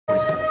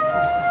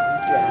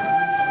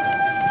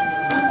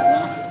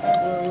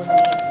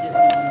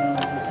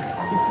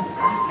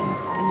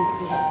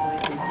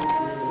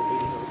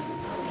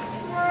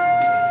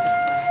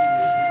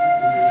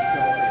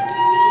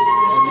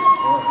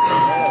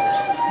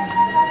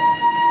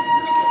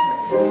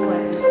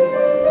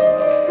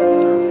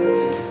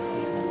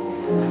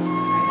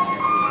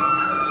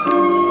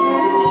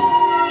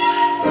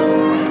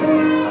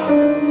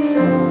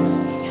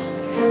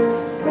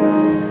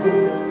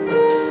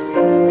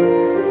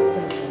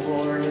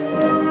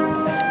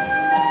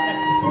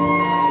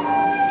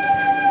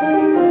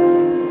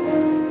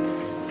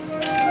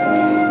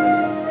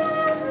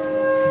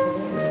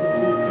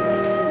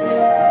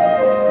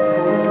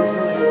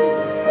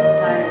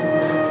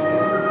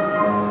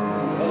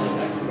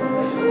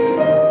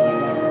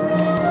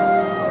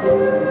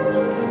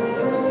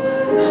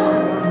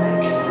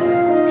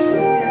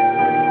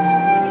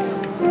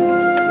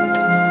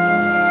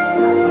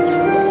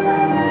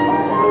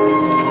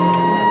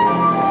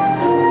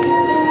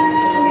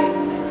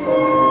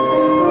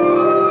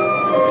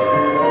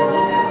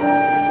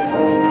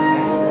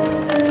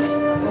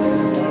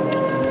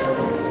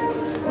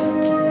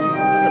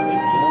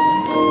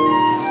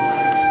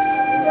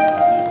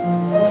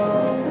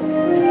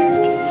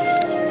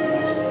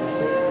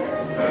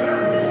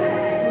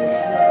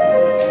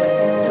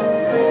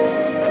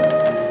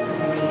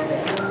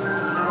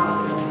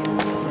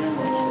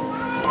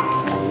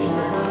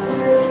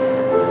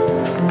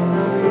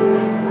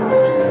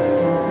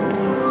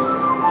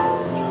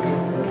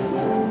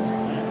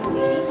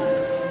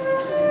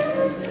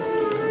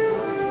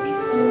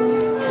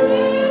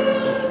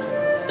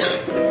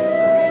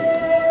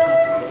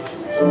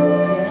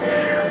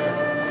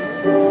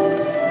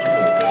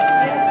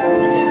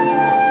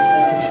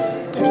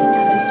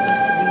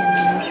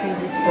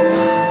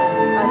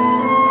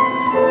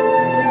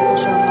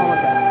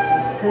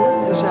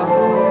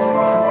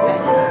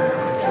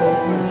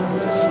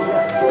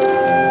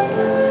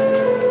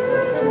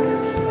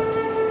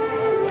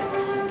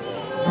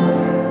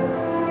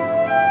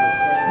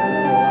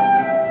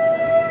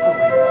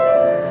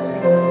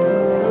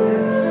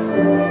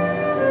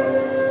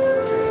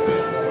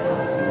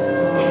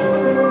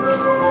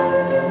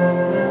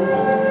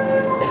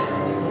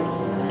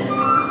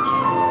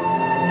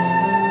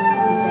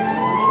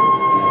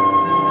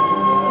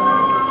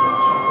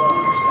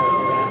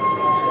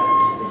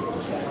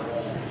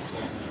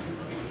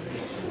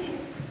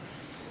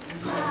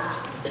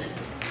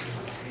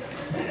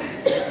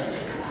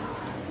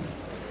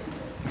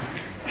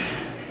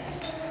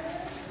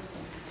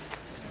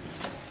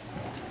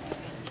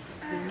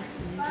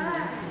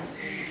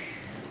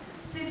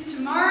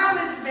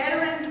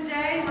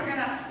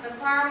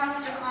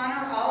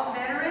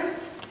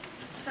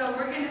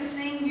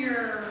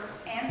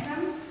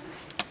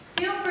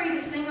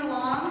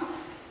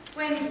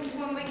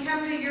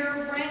come to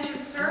your branch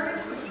of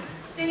service,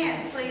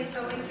 stand, please,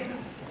 so we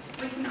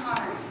can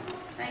honor you.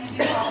 Thank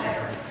you all,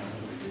 veterans.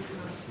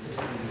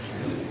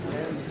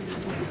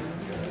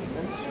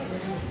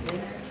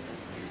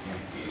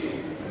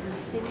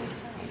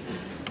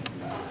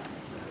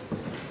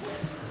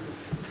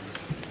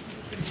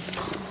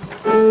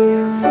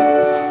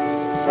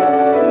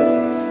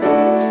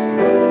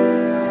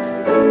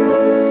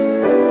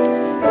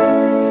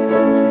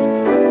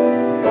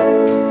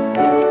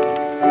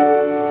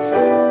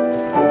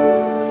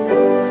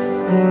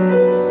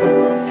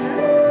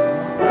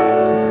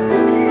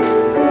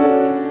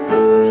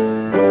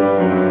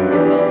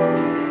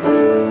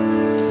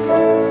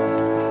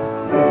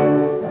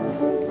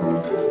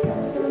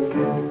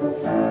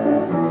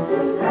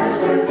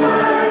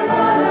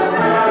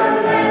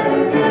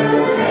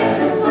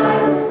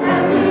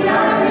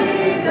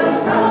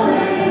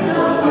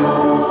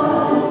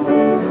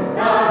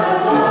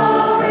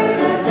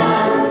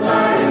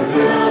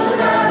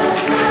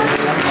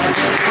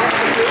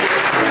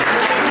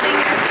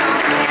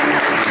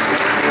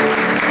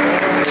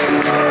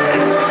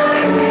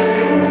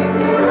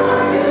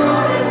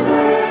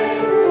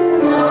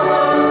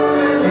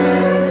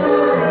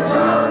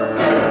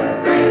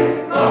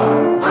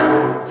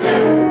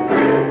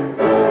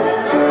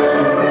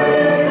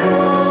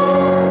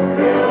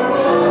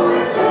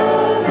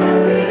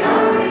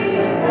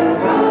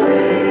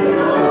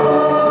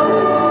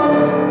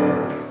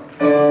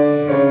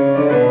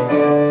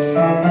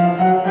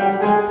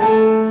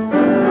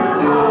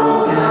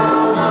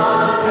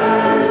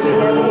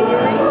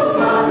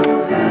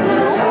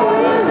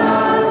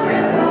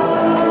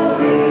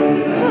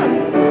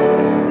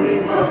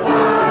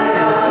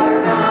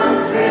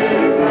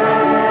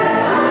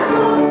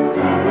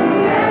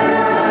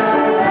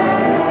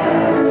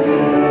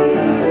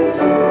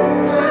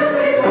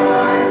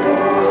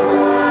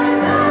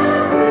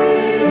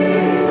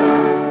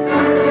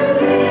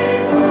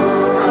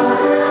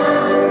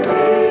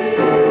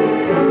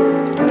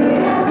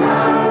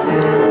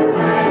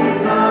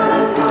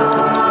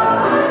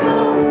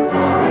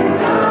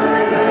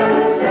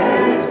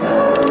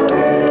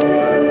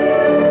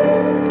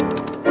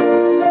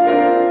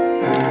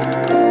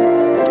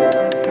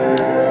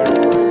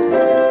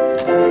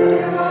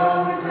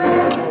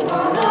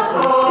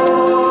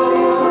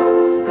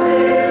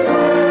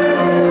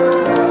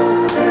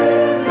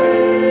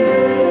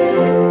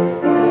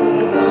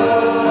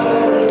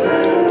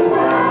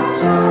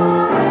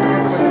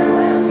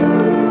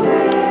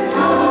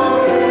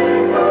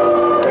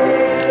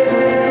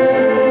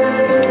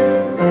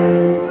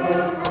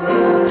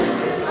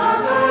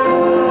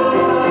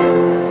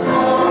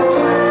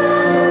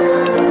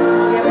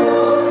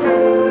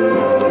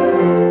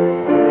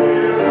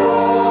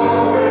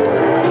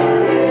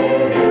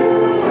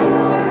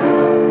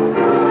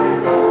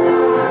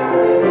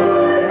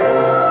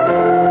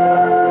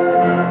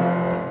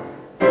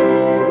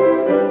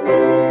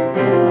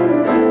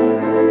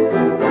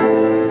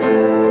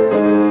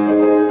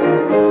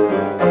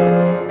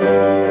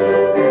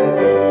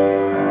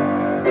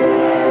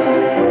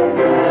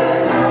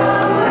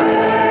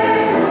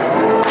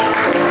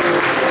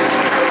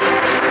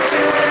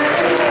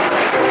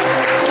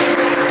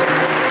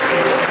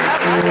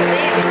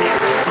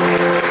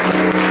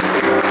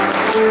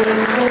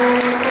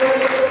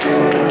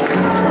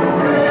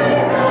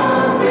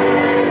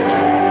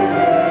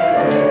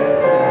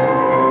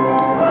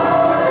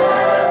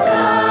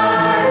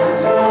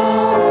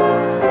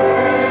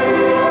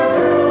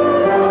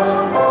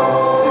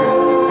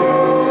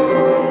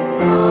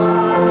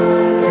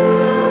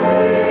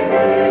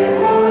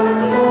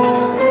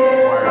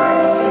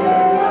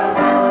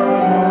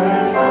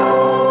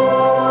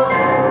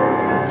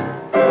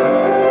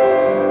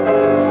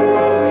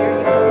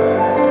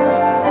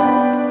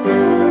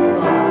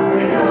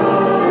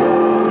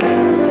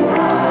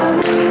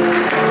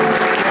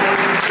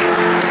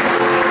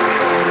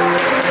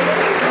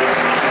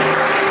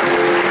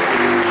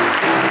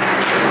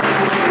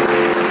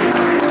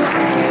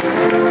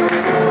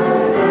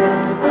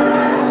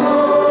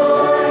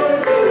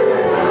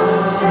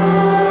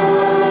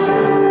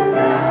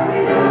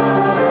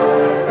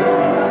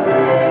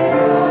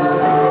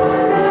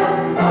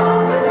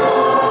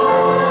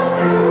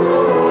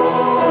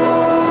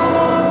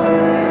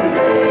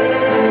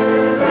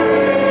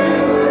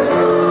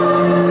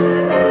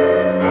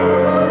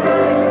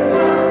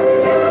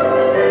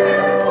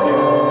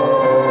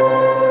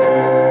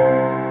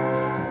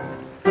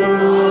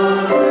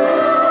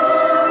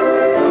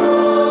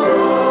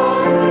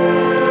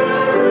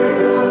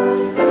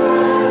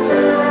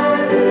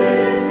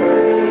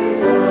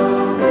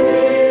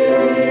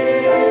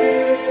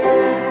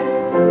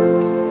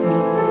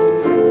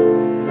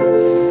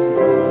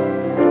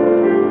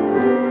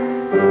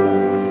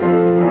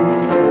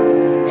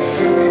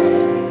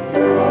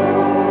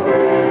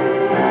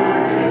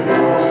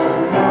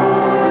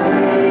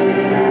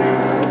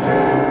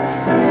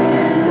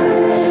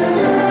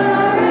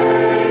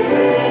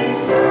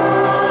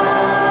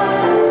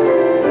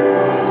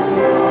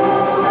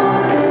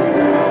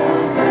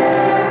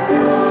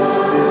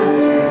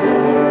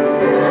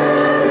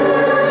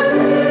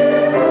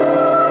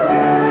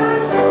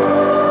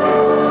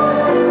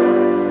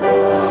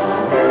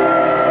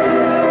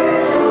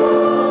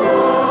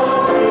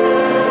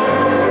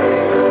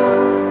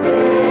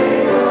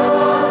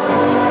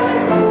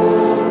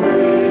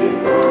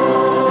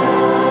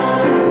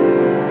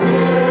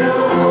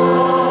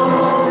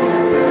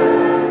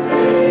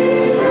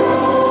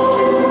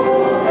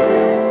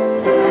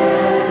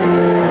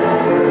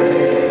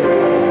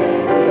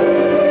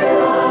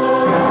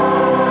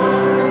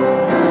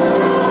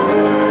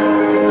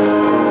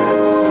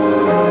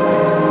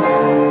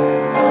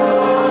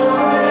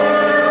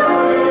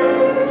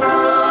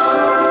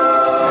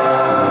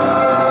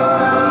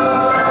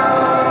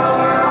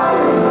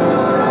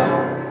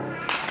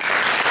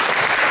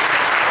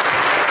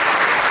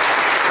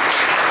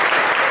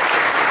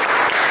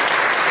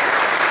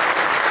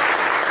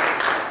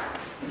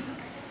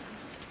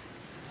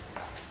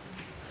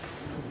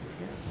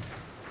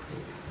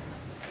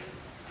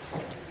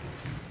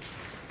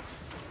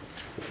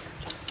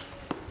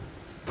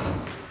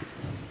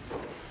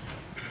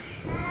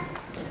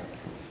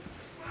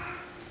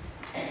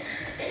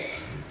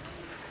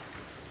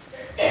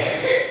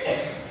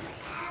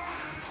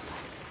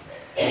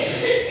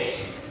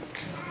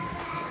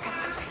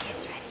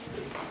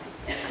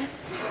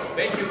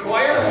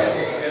 choir,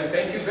 and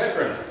thank you,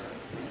 veterans.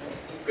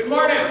 Good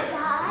morning.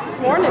 Good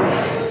morning.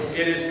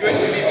 It is good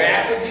to be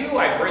back with you.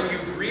 I bring you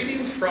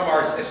greetings from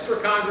our sister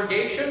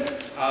congregation,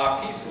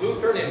 Peace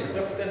Lutheran in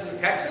Clifton,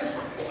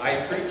 Texas.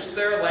 I preached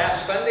there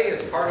last Sunday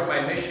as part of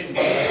my mission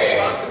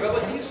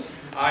responsibilities.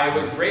 It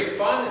was great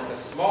fun. It's a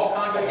small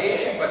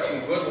congregation, but some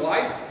good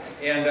life,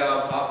 and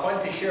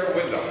fun to share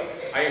with them.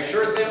 I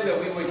assured them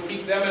that we would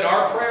keep them in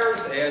our prayers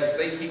as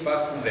they keep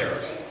us in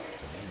theirs.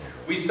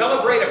 We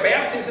celebrate a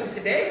baptism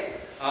today.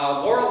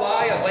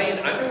 Lorelei Elaine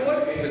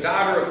Underwood, the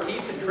daughter of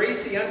Keith and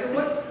Tracy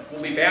Underwood,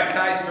 will be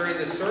baptized during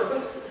this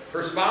service.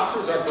 Her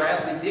sponsors are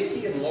Bradley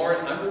Dickey and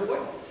Lauren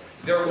Underwood.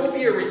 There will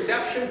be a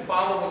reception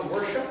following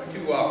worship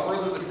to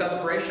further the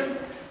celebration.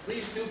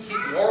 Please do keep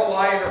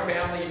Lorelei and her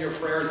family in your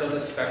prayers on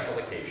this special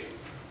occasion.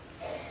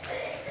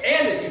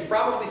 And as you've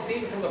probably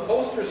seen from the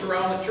posters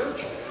around the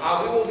church,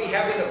 we will be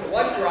having a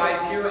blood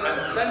drive here on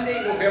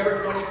Sunday,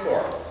 November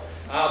 24th.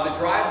 The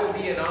drive will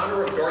be in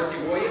honor of Dorothy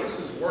Williams,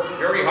 who's worked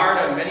very hard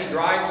on many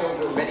drives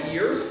over many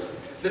years.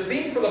 The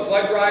theme for the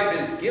blood drive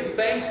is Give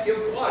Thanks, Give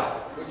Blood,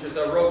 which is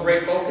a real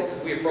great focus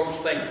as we approach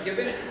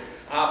Thanksgiving.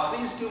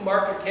 Please do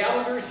mark your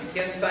calendars. You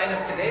can sign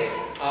up today.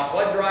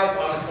 Blood drive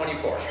on the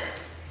 24th.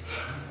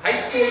 High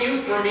school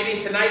youth, we're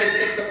meeting tonight at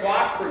 6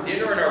 o'clock for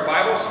dinner and our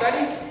Bible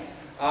study.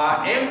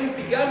 And we've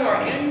begun our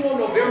annual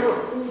November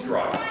food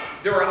drive.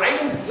 There are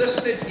items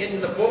listed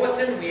in the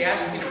bulletin. We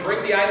ask you to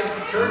bring the items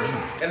to church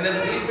and then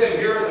leave them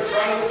here at the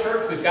front of the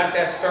church. We've got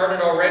that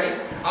started already.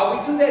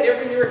 We do that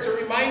every year. It's a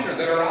reminder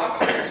that our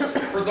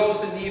offerings for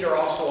those in need are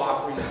also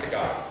offerings to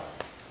God.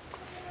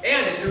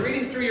 And as you're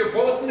reading through your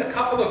bulletin, a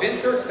couple of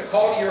inserts to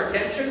call to your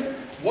attention.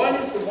 One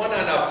is the one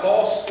on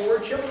fall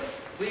stewardship.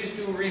 Please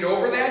do read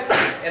over that.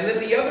 And then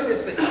the other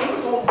is the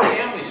take-home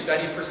family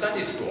study for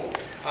Sunday school.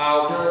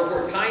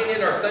 We're tying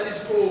in our Sunday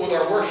school with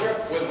our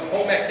worship, with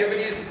home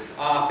activities.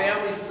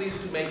 Families, please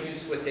do make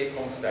use of the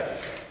take-home study.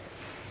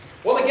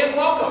 Well, again,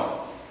 welcome.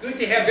 Good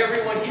to have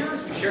everyone here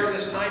as we share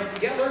this time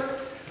together.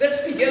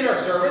 Let's begin our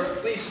service.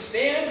 Please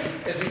stand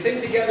as we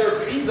sing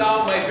together, Be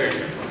Thou My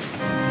Vision.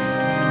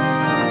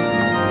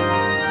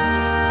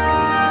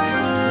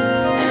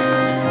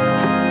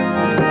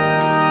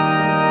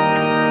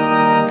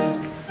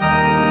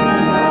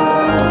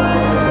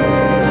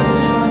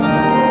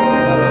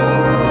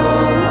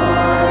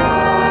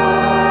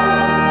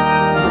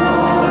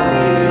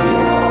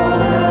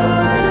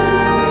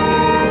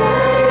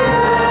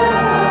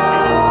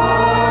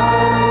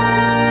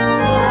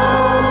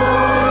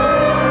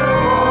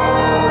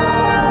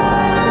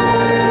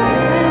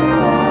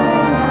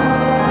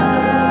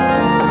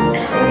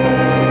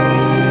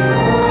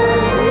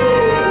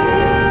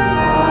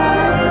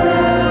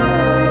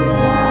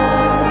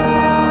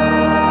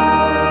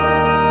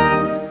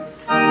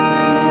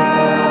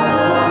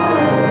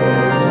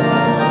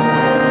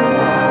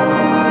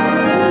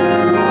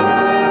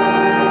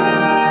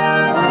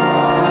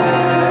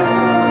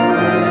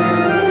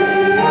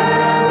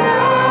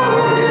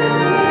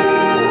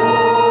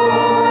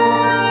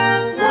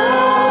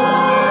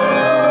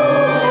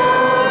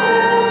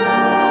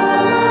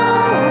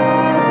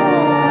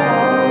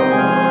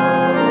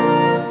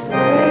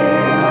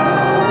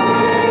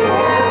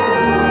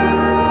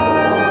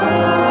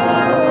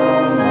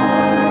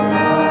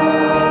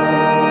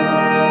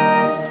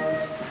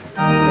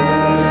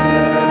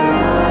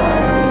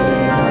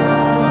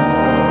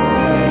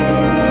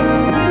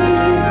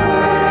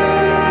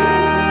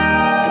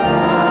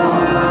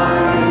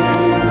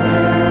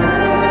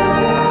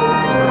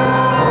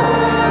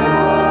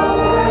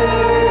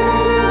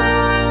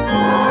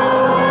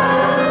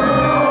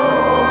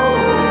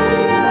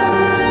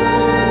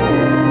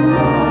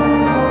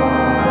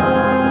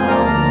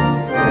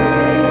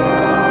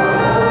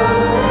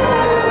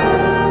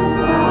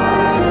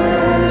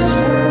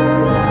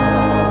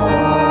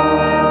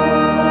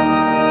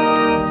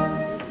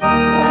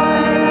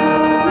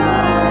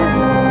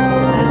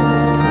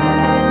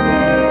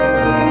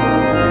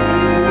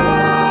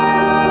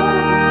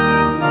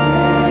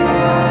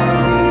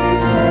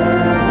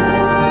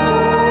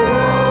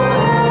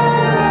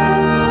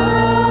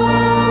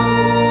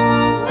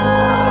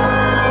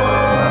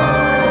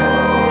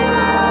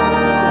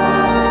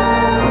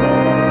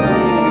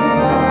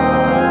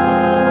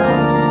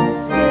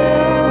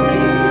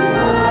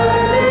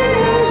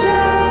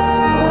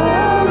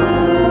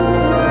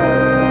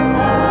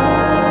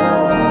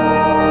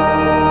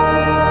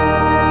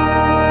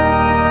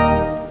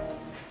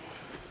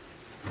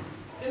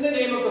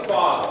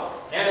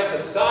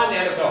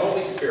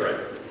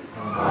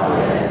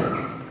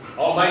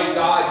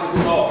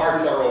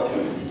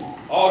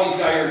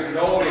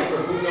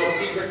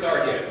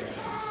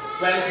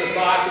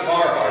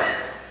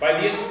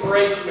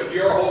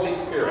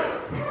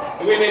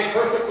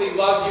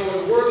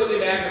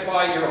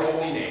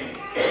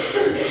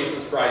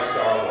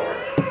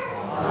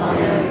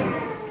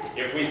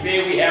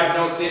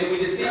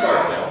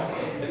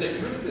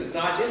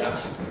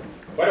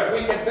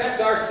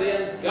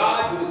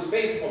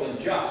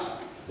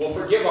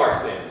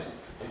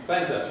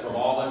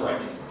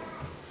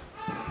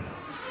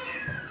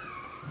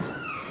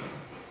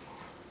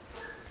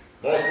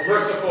 Most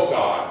merciful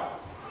God,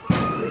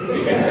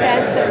 We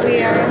confess that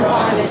we are in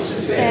bondage to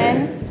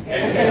sin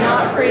and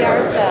cannot free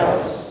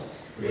ourselves.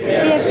 We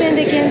have sinned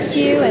against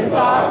you in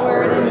thought,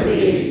 word, and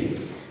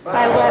deed,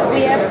 by what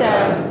we have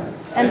done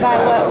and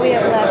by what we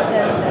have left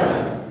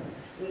undone.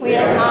 We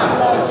have not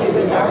loved you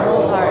with our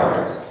whole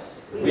heart.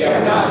 We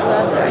have not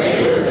loved our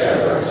neighbors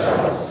as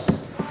ourselves.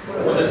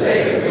 For the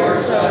sake of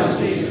your Son,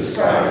 Jesus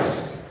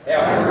Christ,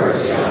 have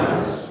mercy on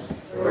us.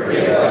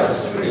 Forgive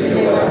us,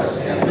 renew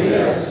us, and lead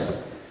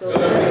us, so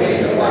that we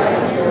may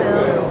delight in your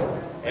will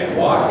and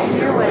walk in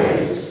your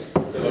ways, to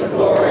the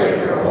glory of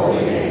your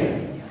holy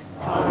name.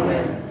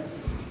 Amen.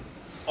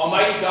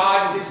 Almighty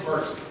God, in his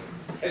mercy,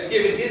 has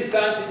given his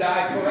Son to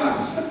die for us,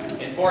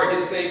 and for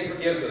his sake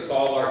forgives us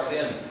all our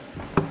sins.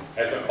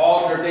 As a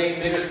called and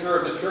ordained minister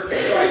of the Church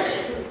of Christ,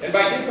 and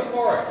by his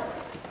authority,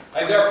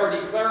 I therefore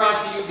declare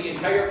unto you the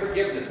entire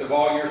forgiveness of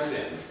all your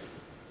sins.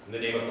 In the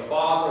name of the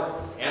Father,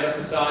 and of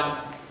the Son,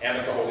 and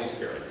of the Holy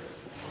Spirit.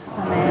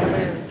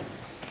 Amen.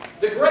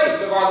 The grace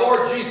of our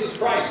Lord Jesus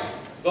Christ,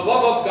 the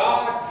love of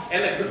God,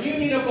 and the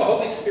communion of the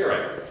Holy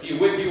Spirit be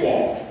with you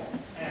all.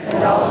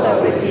 And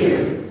also with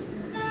you.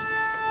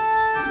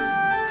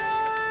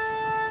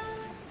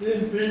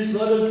 In peace,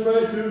 let us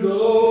pray to the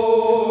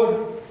Lord.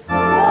 Lord,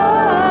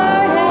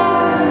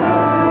 have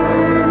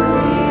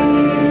mercy.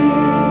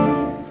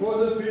 For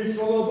the peace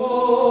from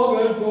above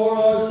and for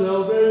our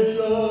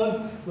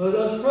salvation, let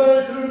us pray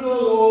to the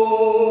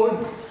Lord.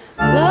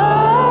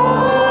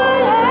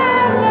 Lord,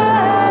 have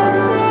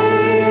mercy.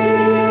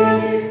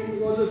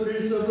 For the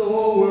peace of the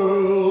whole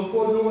world,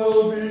 for the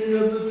well-being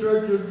of the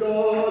Church of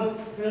God,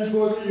 and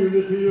for the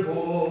unity of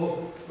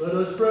all, let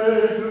us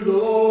pray to the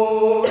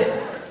Lord.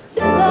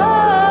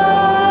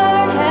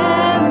 Lord,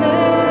 have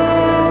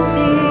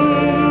mercy.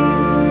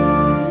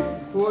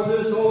 For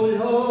this holy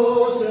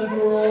house and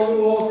for all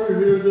who offer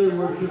here their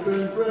worship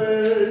and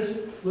praise,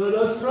 let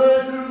us pray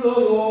to the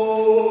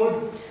Lord.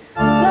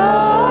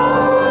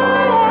 Lord,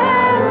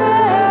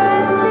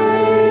 have mercy.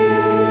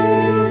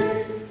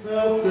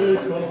 Help,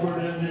 faith, comfort,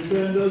 and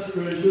defend us,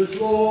 gracious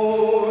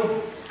Lord.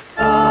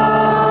 Amen.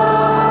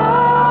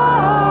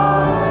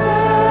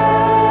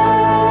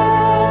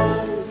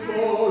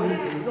 Glory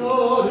to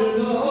God in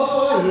the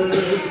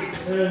highest,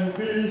 and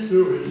peace to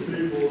his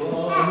people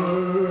on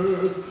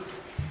earth.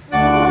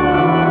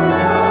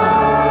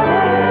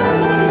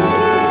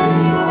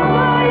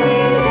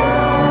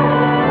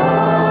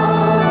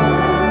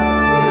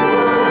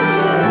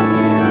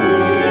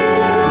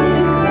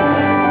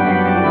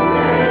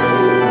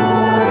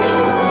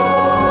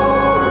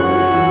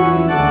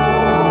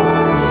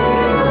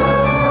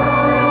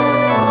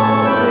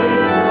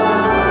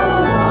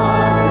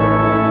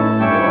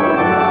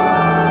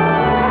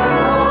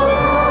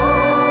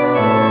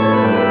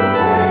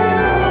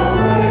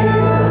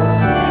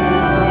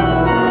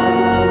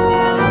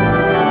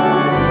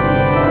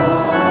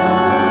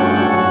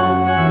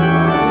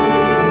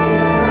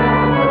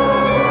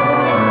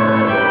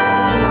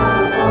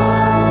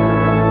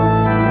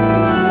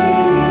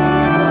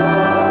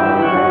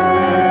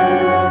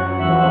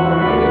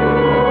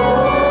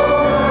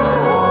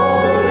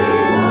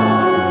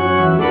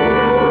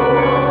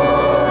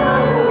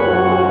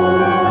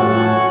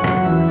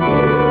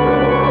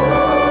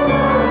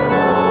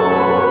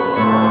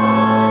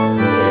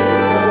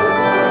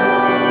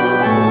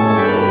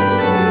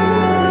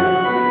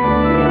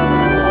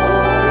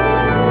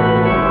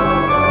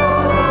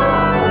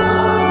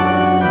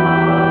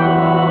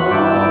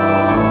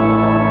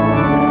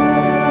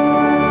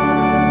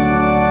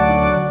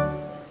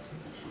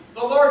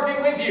 The Lord be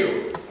with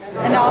you.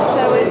 And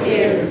also with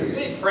you.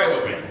 Please pray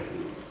with me.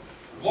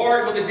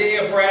 Lord, when the day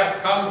of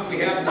wrath comes, we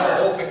have no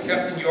hope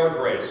except in your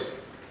grace.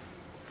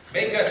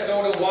 Make us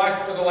so to watch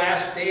for the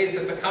last days,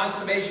 that the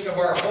consummation of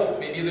our hope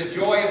may be the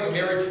joy of the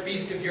marriage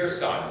feast of your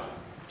Son,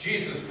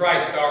 Jesus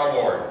Christ our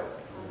Lord.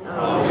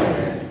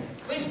 Amen.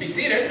 Please be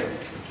seated.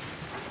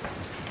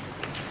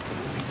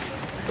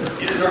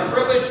 It is our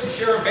privilege to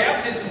share in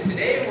baptism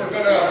today. We're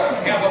going to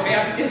have a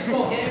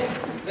baptismal hymn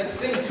that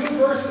sing 2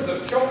 verses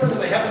of Children of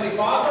the Heavenly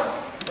Father.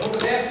 Over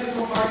the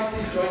baptismal party,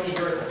 please join me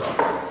here at the front.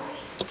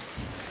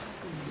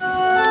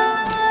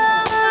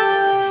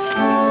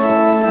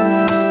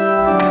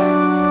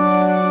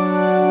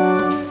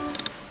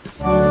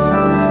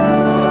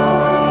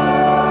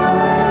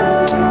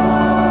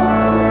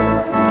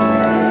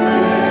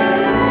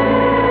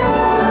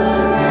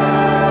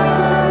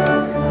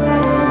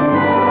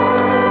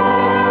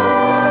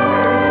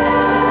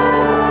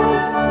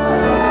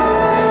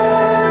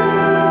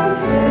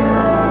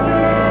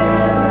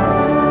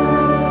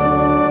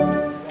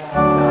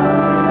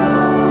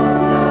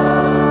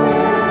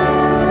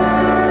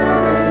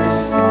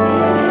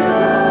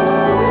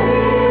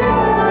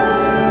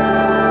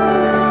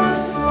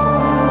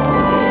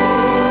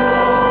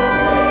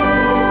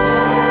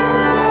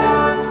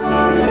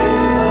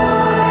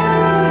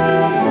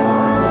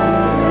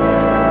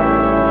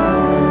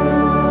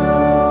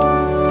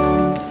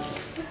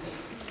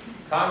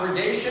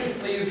 congregation,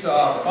 please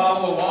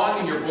follow along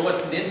in your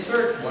bulletin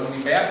insert. When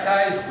we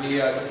baptize,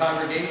 we as a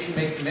congregation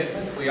make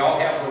commitments. We all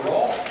have a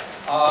role.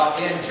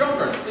 And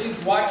children, please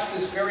watch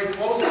this very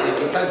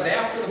closely, because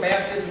after the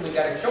baptism, we've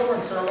got a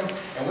children's sermon,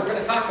 and we're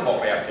going to talk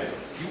about baptisms.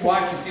 You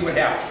watch and see what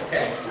happens,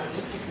 okay?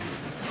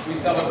 We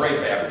celebrate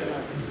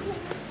baptism.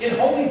 In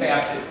holy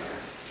baptism,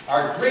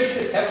 our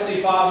gracious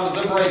Heavenly Father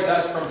liberates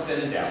us from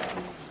sin and death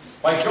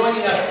by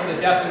joining us from the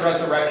death and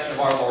resurrection of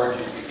our Lord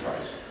Jesus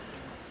Christ.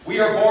 We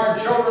are born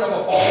children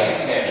of a fallen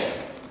creation.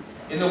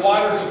 In the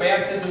waters of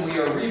baptism, we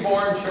are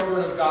reborn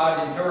children of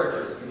God,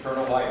 inheritors of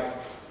eternal life.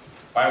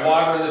 By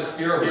water and the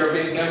Spirit, we are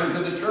made members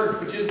of the church,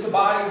 which is the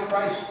body of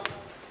Christ.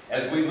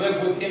 As we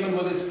live with Him and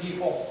with His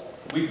people,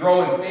 we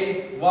grow in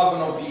faith, love,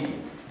 and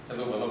obedience to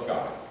the will of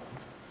God.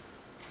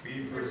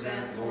 We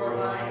present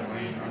Lorelei and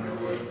Wayne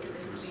Underwood to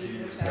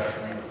receive the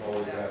sacrament of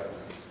holy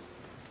baptism.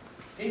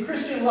 In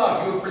Christian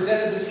love, you have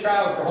presented this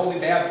child for holy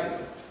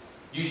baptism.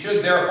 You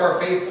should therefore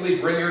faithfully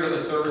bring her to the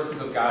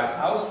services of God's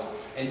house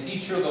and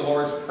teach her the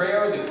Lord's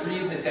Prayer, the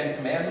Creed, and the Ten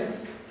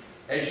Commandments.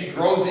 As she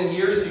grows in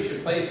years, you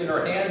should place in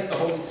her hands the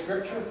Holy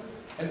Scripture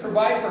and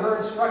provide for her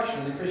instruction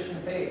in the Christian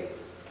faith,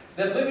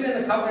 that living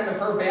in the covenant of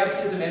her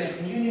baptism and in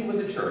communion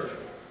with the church,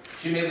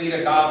 she may lead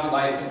a godly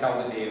life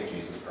until the day of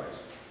Jesus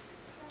Christ.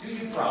 Do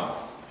you promise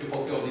to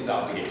fulfill these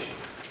obligations?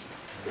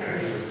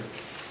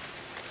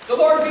 The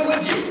Lord be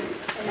with you.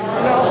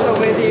 And also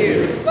with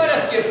you. Let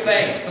us give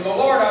thanks to the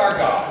Lord our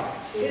God.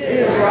 It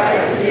is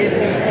right to give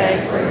Him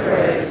thanks and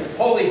praise.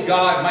 Holy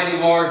God, mighty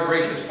Lord,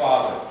 gracious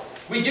Father,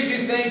 we give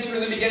you thanks for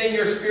in the beginning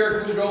your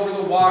Spirit moved over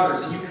the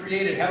waters and you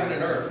created heaven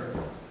and earth.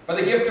 By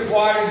the gift of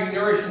water you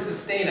nourish and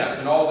sustain us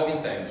and all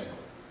living things.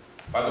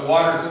 By the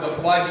waters of the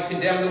flood you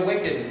condemn the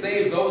wicked and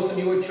save those whom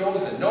you had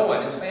chosen, Noah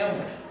and his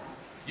family.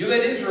 You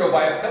led Israel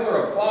by a pillar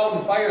of cloud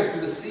and fire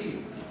through the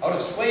sea, out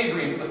of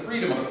slavery into the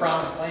freedom of the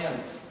promised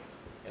land.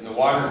 In the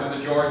waters of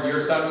the Jordan your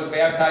Son was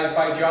baptized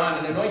by John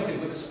and anointed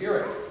with the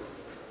Spirit.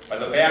 By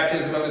the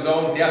baptism of his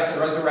own death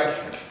and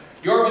resurrection,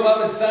 your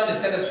beloved Son has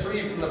set us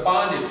free from the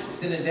bondage to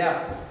sin and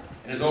death,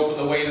 and has opened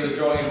the way to the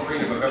joy and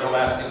freedom of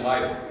everlasting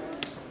life.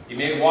 He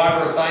made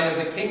water a sign of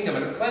the kingdom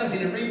and of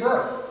cleansing and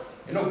rebirth.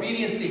 In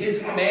obedience to his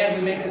command,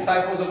 we make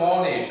disciples of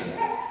all nations,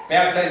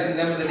 baptizing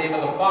them in the name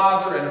of the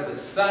Father, and of the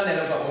Son, and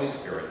of the Holy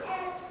Spirit.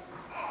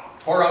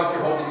 Pour out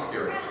your Holy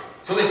Spirit,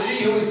 so that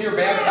she who is here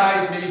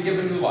baptized may be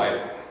given new life.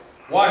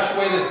 Wash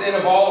away the sin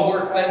of all who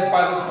are cleansed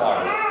by this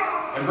water,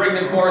 and bring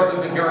them forth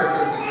as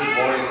inheritors of your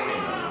glorious kingdom.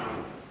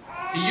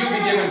 To you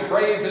be given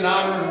praise and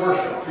honor and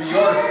worship through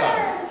your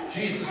Son,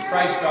 Jesus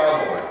Christ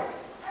our Lord,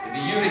 in the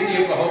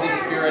unity of the Holy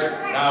Spirit,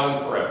 now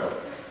and forever.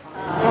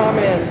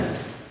 Amen.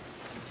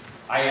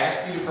 I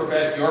ask you to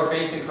profess your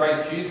faith in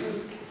Christ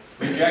Jesus,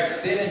 reject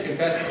sin and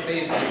confess the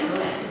faith of the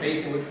church, the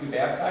faith in which we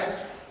baptize.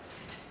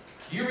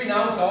 Do you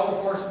renounce all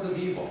the forces of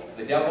evil,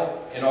 the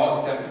devil, and all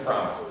his empty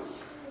promises?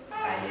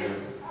 I do.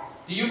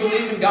 Do you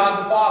believe in God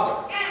the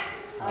Father?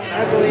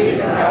 I believe in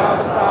God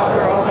the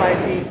Father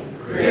Almighty,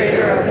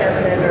 creator of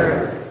heaven and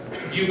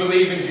earth. Do you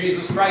believe in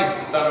Jesus Christ,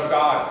 the Son of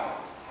God?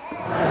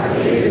 I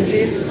believe in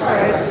Jesus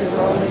Christ, his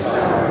only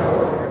Son, our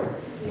Lord.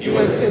 He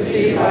was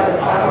conceived by the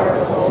power of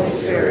the Holy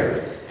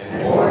Spirit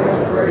and born of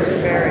the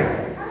Virgin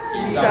Mary.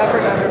 He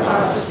suffered under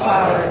Pontius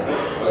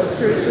Pilate, was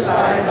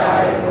crucified and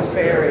died and was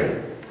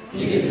buried.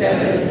 He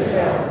descended into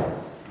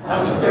hell.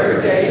 On the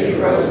third day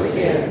he rose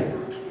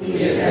again.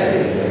 He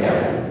ascended into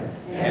heaven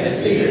and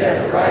is seated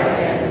at the right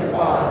hand of the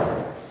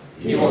Father.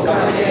 He will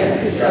come again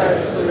to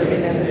judge the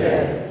living and the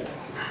dead.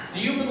 Do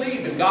you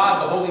believe in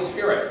God the Holy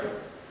Spirit?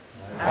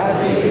 I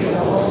believe in the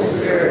Holy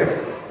Spirit,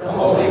 the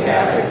Holy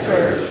Catholic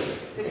Church,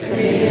 the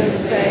communion of the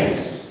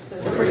saints,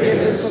 the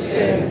forgiveness of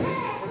sins,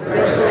 the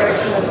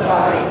resurrection of the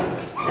body,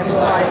 and the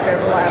life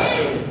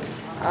everlasting.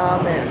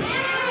 Amen.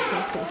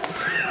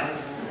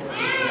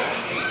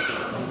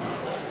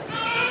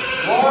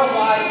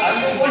 Lorelei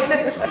Underwood,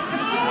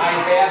 I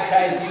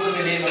baptize you in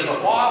the name of the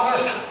Father,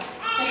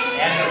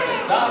 and of the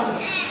Son,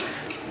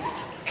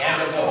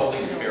 and of the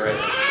Holy Spirit.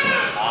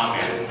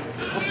 Amen.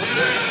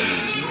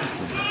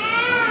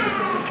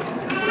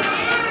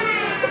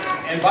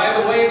 And by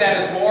the way,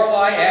 that is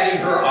Lorelei adding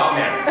her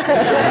amen.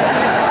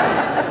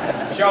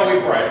 Shall we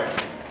pray?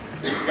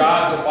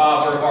 God, the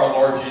Father of our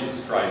Lord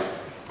Jesus Christ,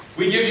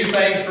 we give you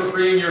thanks for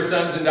freeing your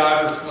sons and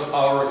daughters from the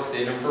power of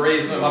sin and for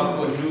raising them up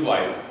to a new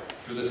life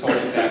through this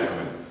holy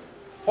sacrament.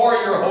 Pour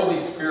your Holy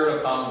Spirit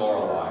upon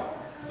Lorelei,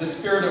 the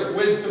spirit of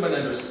wisdom and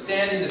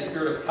understanding, the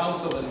spirit of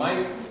counsel and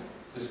might,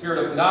 the spirit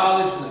of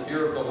knowledge and the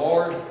fear of the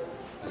Lord,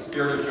 the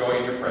spirit of joy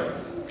in your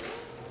presence.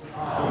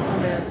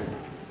 Amen.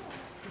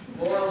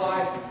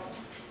 Lorelei,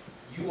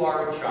 you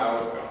are a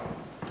child of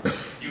God.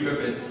 You have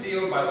been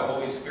sealed by the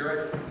Holy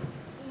Spirit,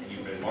 and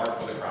you've been marked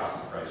with the cross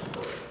of Christ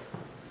forever.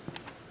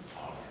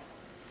 Amen.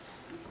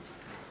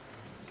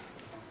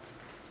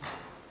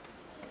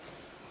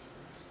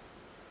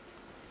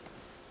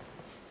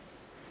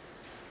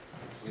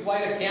 We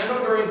light a candle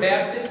during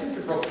baptism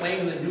to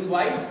proclaim the new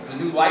life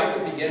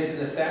that begins in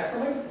the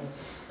sacrament.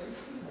 Tracy,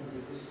 I'll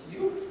give this to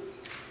you.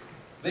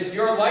 Let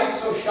your light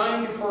so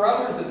shine before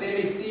others that they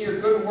may see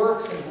your good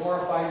works and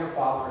glorify your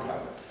Father in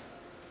heaven.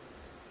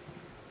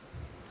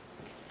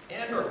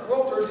 And our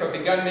quilters have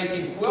begun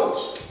making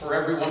quilts for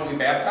everyone we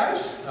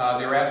baptize.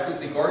 They're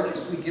absolutely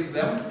gorgeous. We give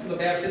them to the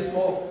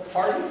baptismal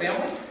party,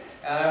 family,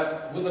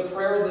 with a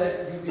prayer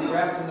that you be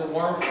wrapped in the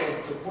warmth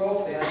of the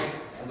quilt and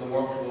the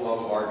warmth of the love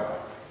of our God.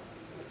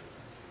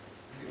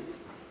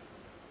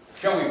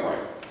 Shall we pray?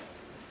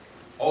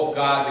 O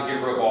God, the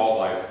giver of all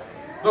life,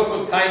 look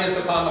with kindness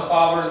upon the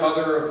father and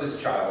mother of this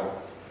child.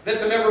 Let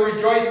them ever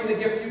rejoice in the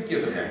gift you've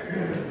given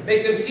them.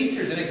 Make them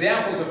teachers and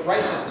examples of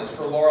righteousness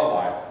for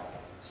Lorelei.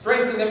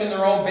 Strengthen them in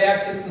their own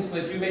baptism so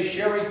that they may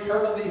share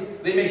eternally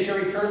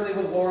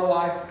with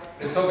Lorelei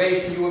the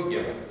salvation you have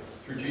given.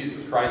 Through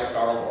Jesus Christ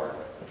our Lord.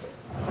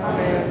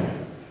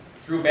 Amen.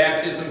 Through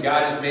baptism,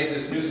 God has made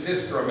this new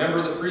sister a member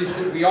of the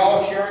priesthood we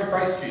all share in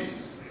Christ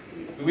Jesus,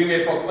 that we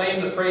may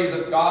proclaim the praise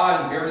of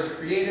God and bear his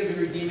creative and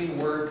redeeming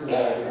word to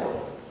all the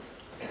world.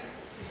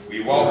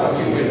 We welcome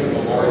you into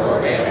the Lord's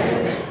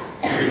family.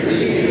 We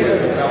receive you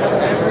as a fellow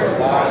member of the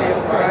body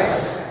of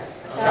Christ,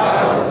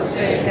 child of the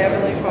same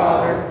Heavenly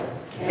Father,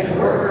 and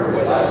worker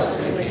with us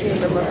in the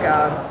kingdom of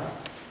God.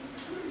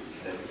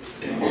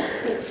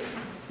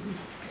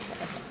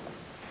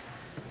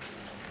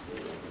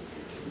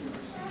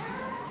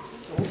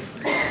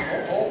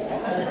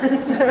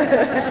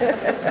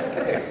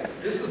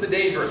 This is the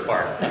dangerous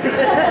part.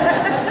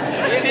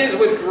 It is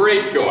with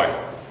great joy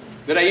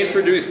that I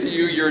introduce to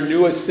you your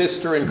newest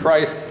sister in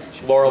Christ,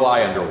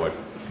 Lorelei Underwood.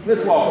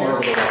 Let's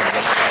welcome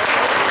her.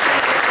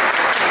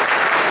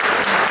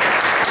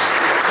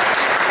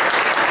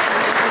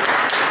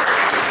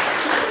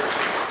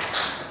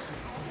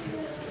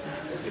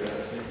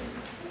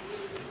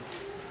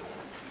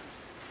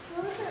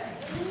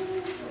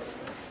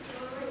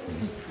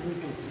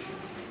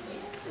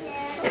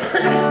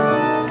 Amen.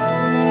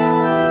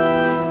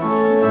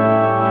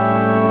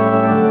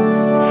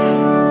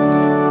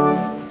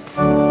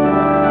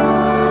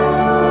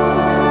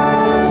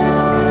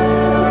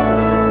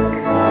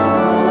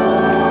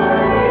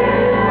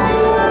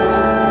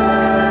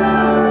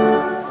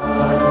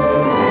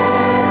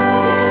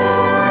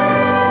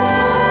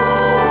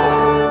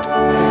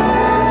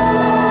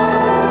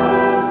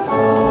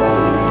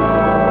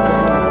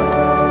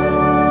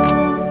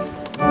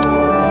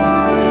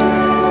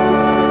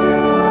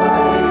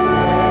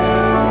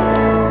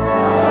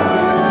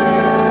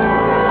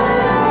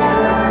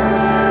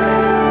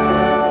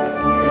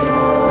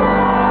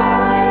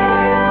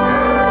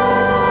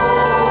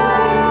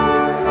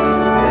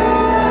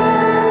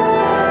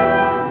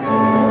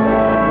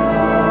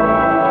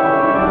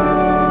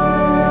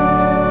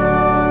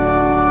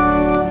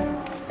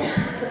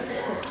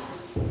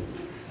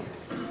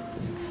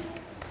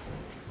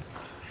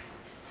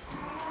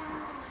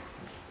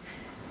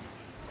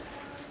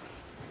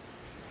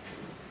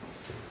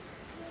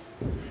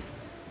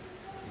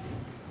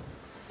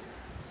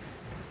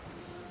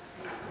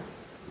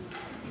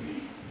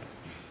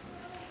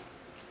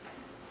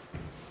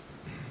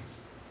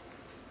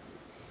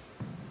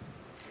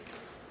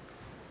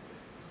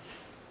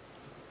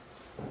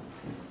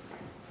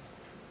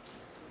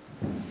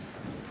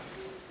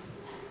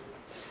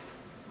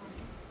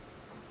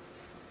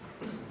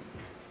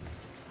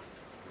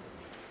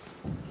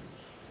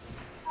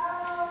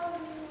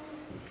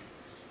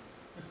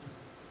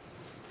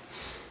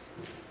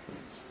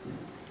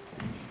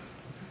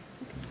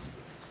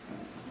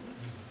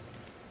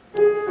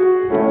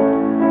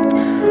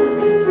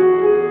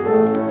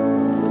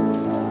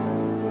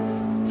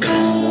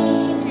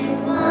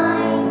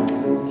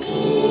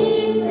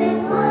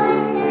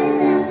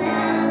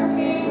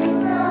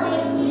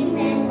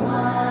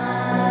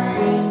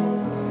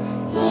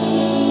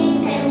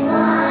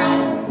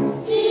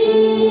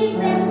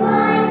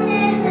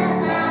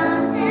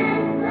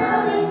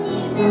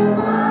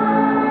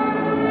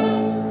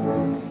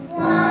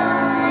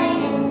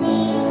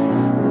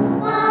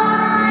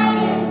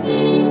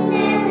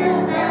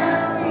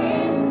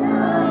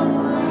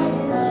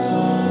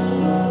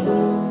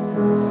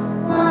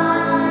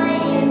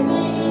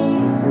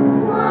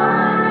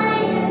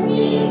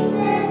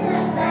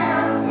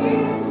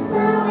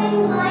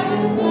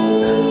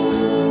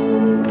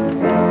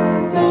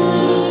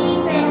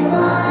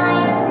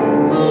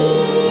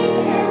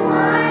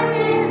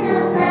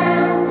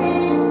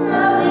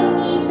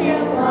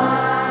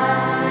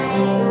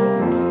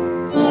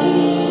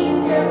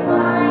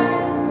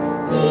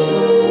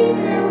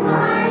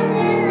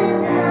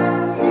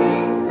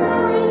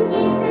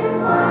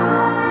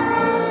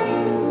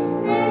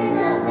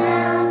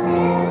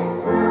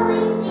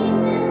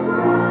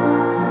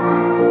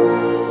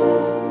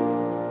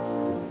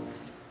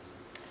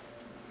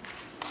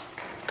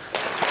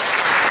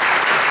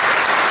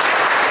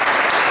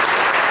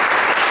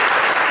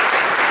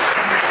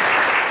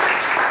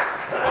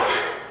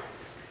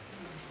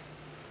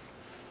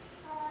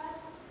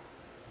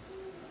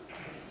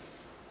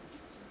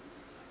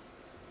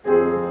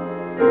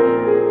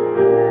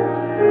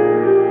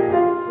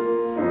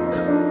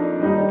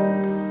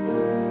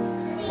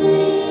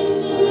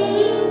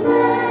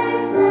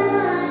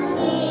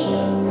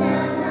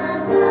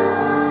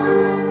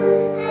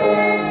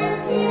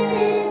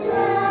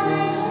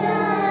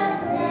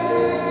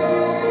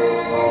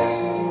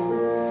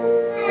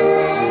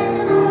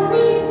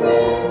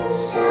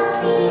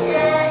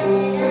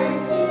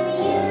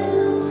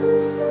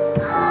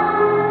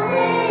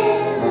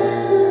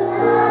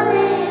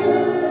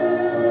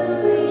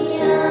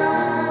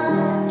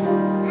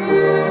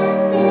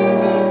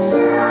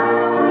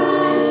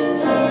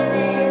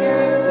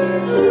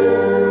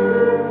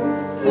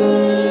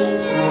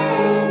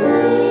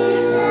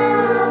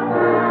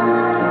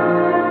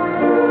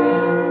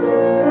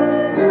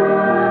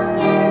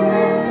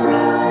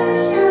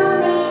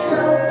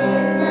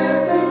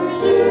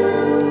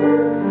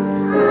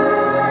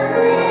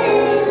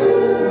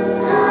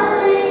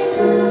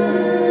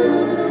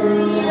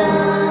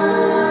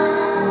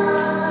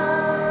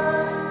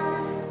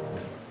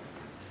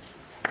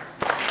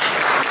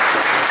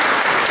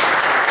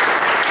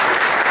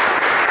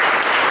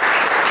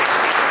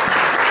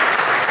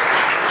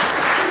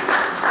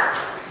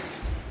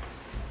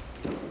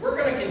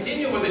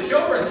 continue with the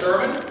children's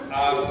sermon.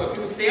 So if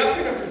you would stay up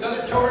here, if there's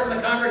other children in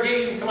the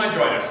congregation, come on,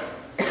 join us.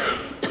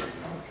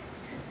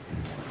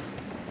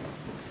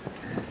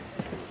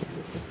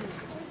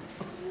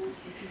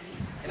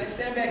 Can I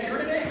stand back here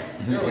today?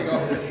 There we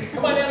go.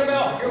 Come on,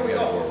 Annabelle. Here we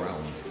go.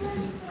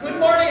 Good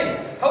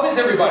morning. How is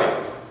everybody?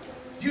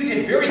 You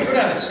did very good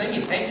on the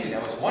singing. Thank you.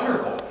 That was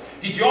wonderful.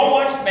 Did you all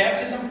watch the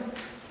baptism?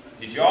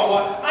 Did you all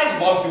watch? I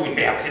love doing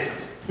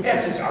baptisms.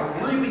 Baptisms are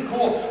really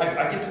cool.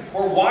 I get to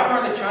pour water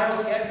on the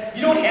child's head.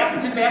 You know what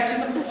happens in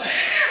baptism?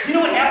 You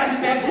know what happens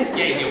in baptism?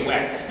 Yeah, you get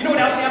wet. You know what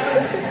else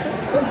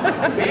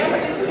happens?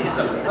 Baptism is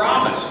a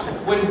promise.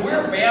 When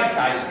we're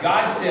baptized,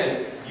 God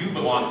says, you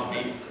belong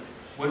to me.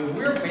 When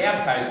we're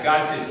baptized,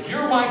 God says,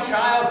 you're my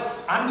child,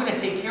 I'm going to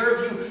take care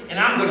of you, and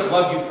I'm going to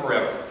love you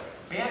forever.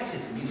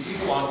 Baptism means we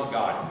belong to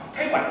God.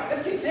 Tell you what,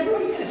 can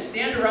everybody kind of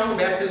stand around the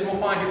baptismal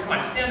font here? Come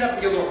on, stand up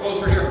and get a little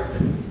closer here.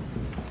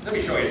 Let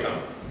me show you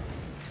something.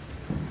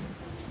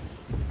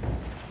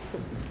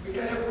 We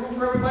gotta have room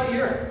for everybody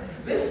here.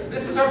 This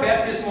is our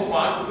baptismal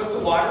font. We put the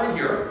water in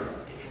here.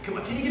 Come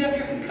on, can you get up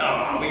here? Come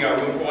on, we got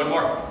room for one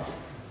more.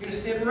 You're gonna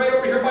stand right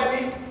over here by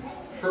me?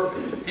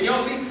 Perfect. Can you all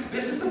see?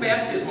 This is the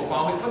baptismal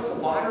font. We put the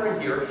water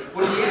in here.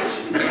 When we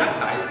actually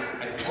baptize,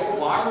 I pour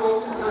water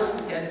over the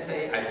person's head and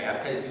say, I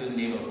baptize you in the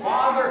name of the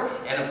Father,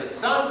 and of the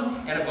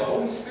Son, and of the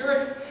Holy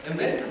Spirit. And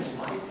then comes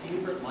my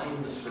favorite line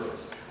in the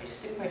service. I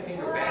stick my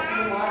finger back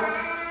in the water,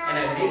 and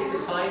I make the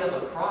sign of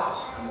the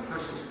cross on the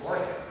person's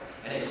forehead.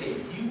 And I say,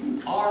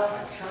 you are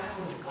a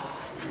child of God.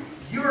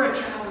 You're a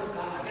child of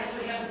God. That's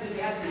what happens in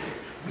baptism.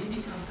 We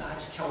become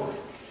God's children.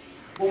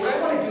 Well, what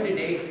I want to do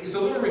today is a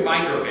little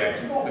reminder of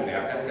that. You've all been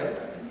baptized, haven't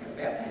you? I think I've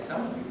baptized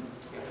some of you.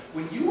 Yeah.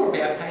 When you were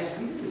baptized,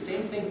 we did the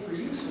same thing for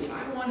you. So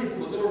I want to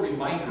do a little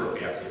reminder of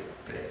baptism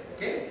today,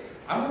 okay?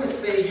 I'm going to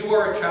say you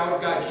are a child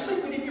of God, just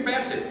like we did in your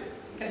baptism.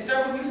 Can I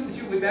start with you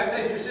since we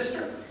baptized your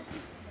sister?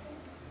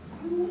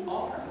 You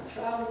are a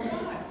child of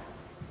God.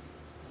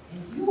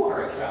 And you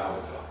are a child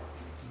of God.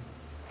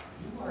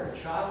 You are a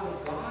child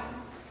of God.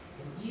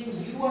 And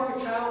Ian, you are a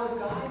child of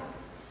God.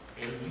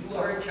 And you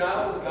are a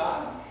child of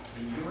God.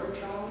 And you are a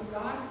child of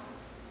God.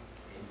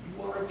 And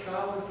you are a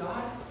child of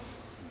God.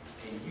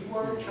 And you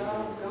are a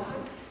child of God.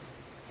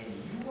 And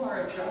you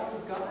are a child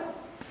of God.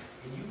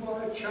 And you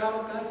are a child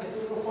of God. Does that feel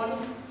a little funny?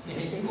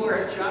 And you are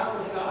a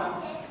child of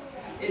God.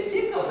 It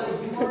tickles.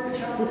 You are a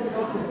child of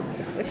God.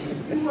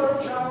 And you are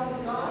a child of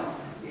God.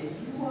 And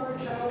you are a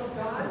child of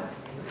God.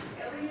 And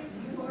Elliot,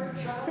 you are a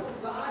child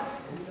of God.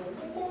 And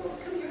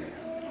come here.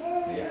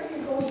 There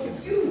you go.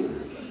 You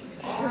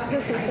are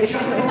a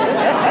child of God.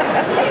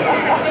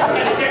 That's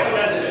kind of tickle,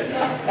 doesn't it?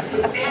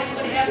 That's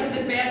what happens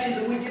in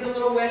baptism. We get a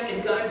little wet,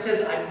 and God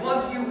says, I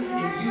love you,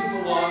 and you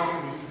belong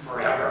to me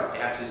forever.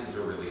 Baptisms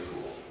are really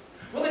cool.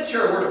 Well, let's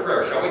share a word of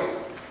prayer, shall we?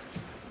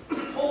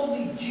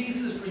 Holy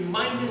Jesus,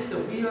 remind us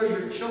that we are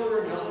your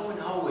children now and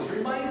always.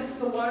 Remind us of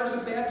the waters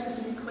of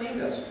baptism you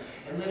claimed us,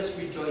 and let us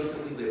rejoice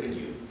that we live in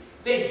you.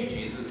 Thank you,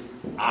 Jesus.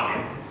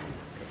 Amen.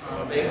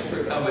 Thanks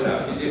for coming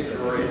out. You did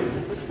great.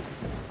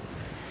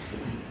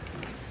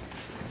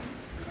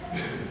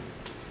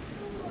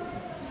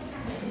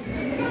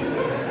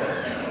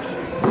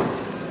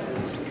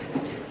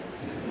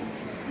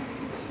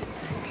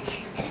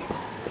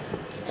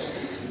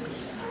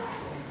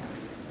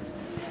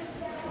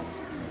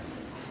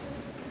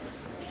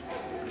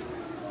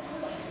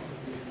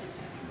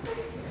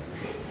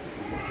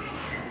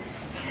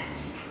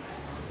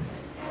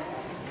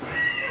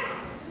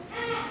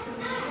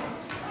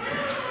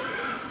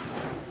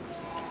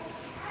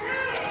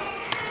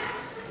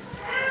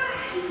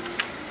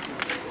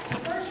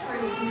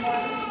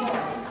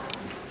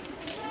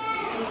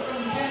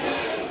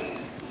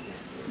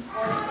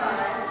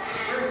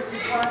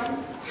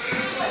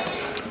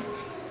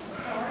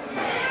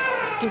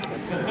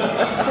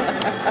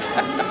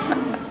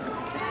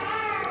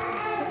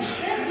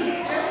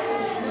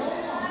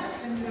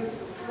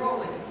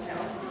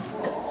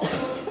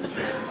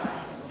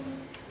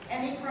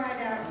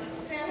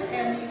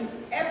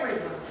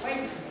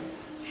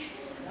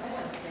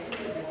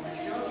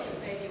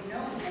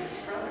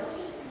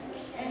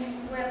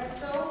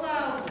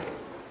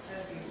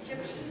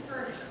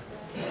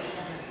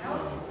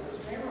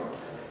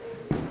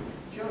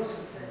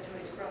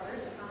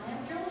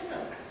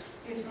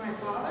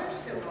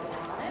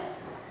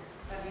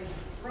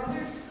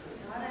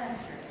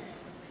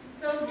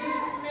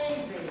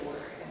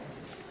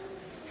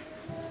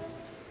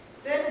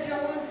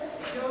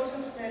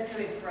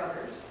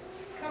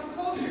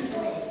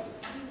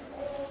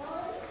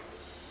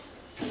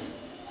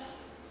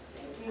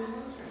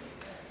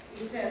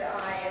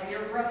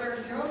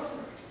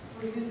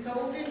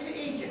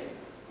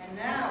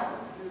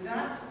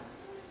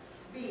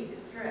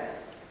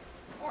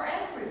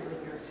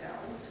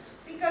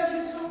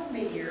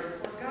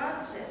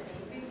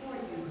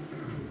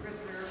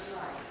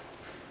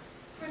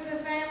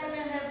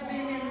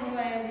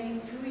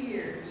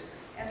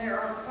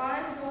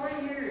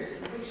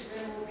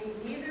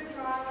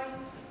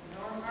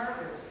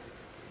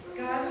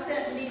 God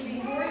sent me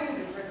before you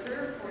to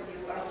preserve for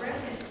you a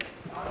remnant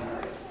on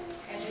earth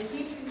and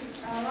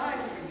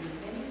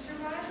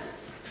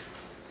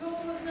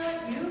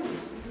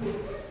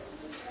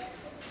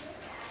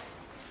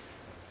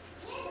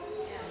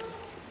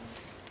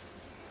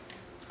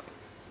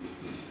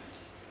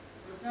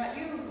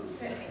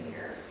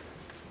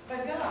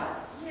But God,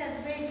 he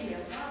has made me a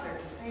father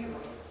to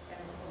Pharaoh,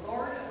 and a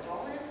lord of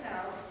all his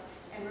house,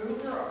 and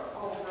ruler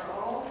over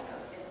all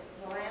of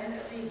the land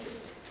of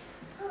Egypt.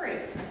 Hurry,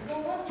 go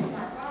up to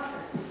my father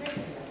and say to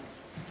him,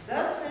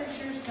 Thus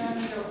says your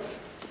son Joseph,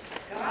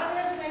 God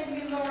has made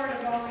me lord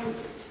of all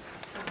Egypt.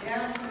 Come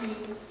down to me,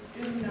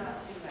 do not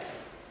delay.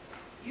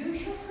 You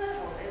shall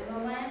settle in the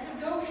land of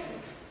Goshen,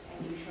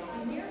 and you shall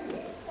be near me,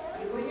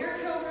 you and your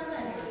children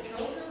and your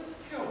children's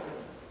children,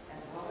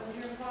 as well as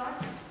your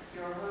flocks,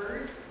 your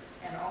herds,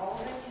 and all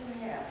that you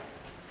have.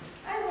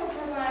 I will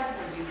provide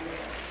for you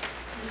there,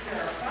 since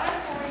there are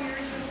 5 more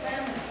years of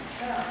famine to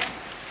come,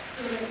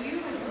 so that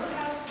you and your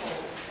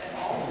household and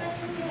all that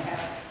you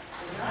have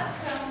will not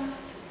come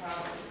to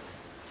poverty.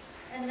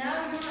 And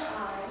now your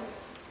eyes,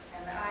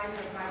 and the eyes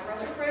of my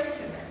brother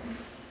Benjamin,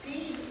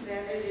 see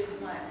that it is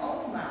my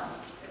own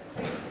mouth that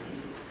speaks to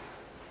you.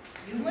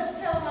 You must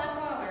tell my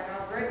father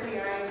how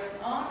greatly I am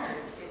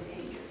honored in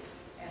Egypt,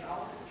 and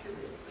all that you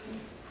have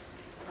seen.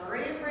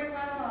 Hurry and bring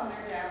my father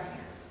down here.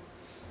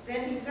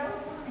 Then he fell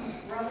upon his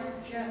brother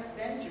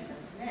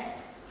Benjamin's neck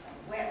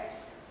and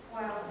wept,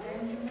 while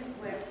Benjamin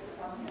wept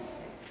upon his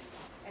neck.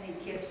 And he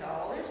kissed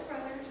all his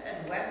brothers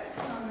and wept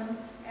upon them,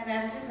 and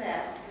after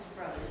that his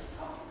brothers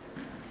talked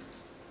with him.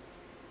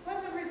 When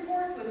the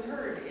report was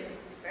heard in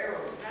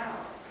Pharaoh's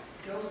house,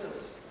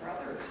 Joseph's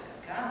brothers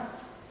had come.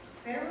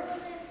 Pharaoh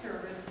and his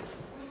servants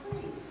were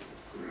pleased.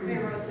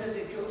 Pharaoh said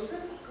to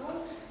Joseph,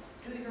 Go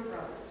to your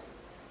brothers.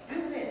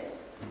 Do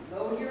this.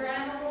 Load your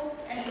animals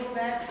and go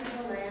back to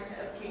the land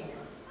of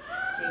Canaan.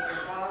 Take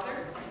your father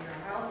and your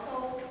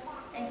households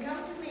and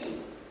come to me,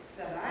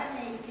 that I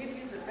may give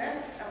you the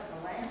best of the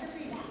land of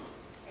Egypt,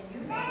 and you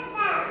may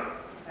enjoy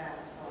the fat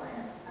of the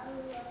land.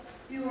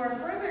 You are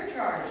further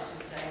charged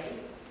to say,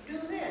 Do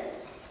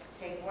this.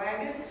 Take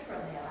wagons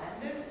from the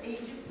land of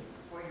Egypt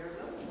for your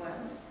little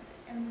ones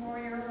and for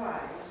your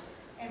wives,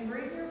 and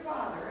bring your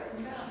father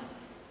and come.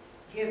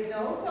 Give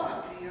no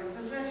thought to your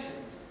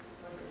possessions,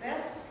 for the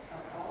best of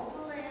all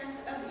the land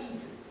of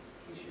Egypt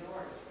is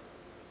yours.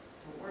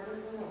 The word of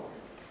the Lord.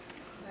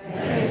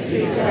 Thanks be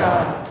to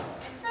God.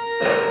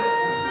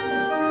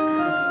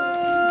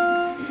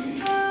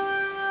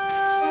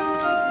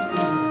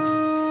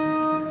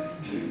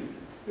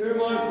 Hear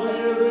my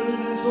plea of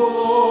obedience, O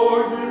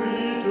Lord, give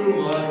heed to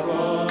my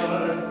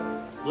cry.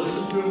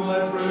 Listen to my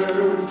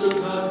prayer, which does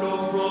not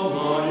come from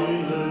my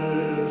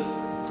lips.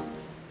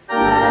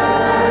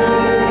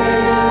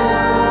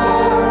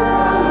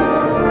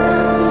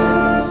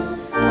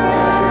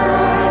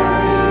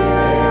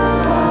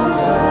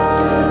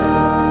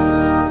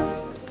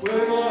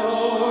 Where my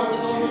heart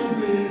summons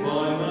me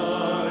by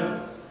night,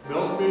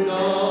 melt me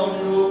down,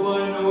 you will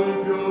find no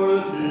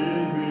impurity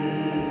in me.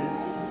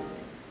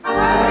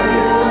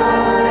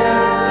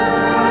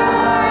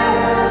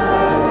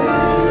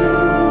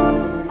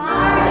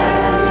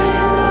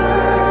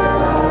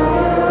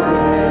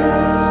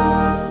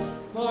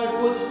 My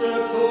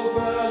footsteps hold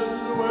fast to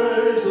the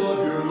ways of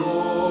your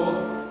law.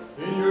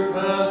 In your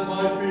paths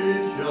my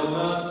feet shall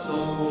not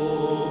stumble.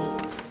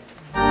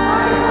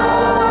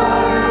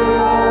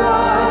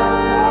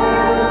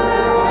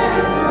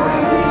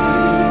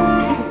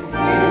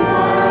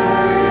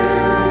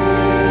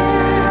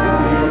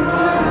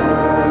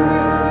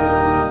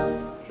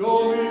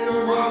 Show me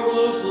your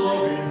marvelous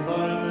loving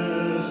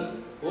kindness,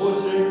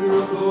 O Savior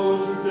of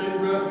those who take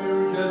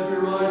refuge at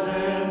your right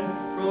hand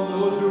from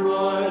those who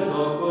rise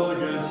up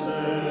against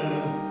them.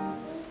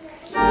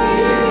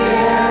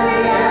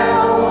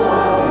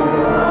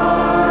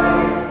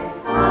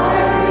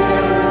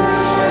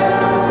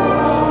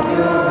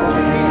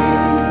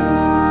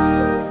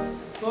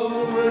 From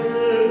the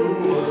wicked who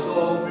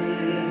assault me,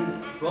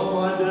 from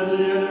my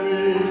deadly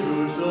enemies who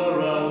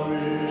surround me.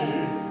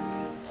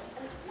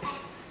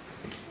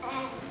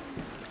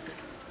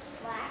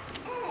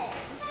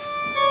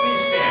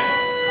 Please stand.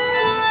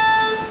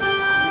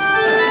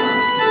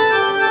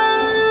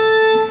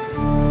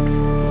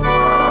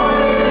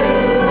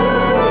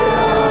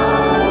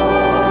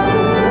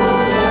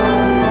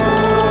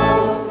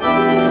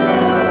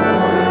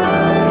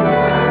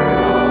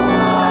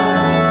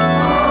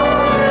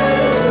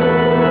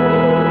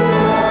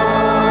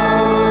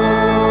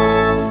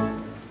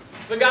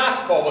 The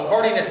Gospel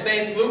according to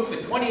St. Luke, the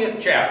 20th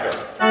chapter.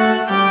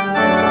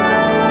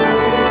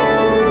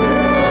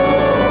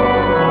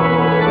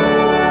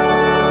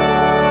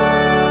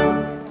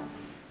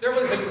 There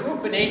was a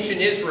group in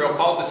ancient Israel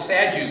called the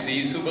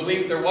Sadducees who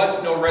believed there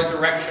was no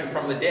resurrection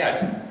from the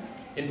dead.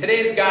 In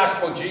today's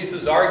Gospel,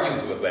 Jesus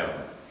argues with them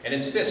and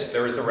insists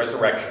there is a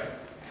resurrection.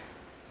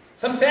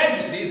 Some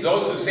Sadducees,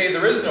 those who say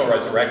there is no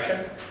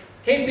resurrection,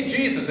 came to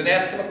Jesus and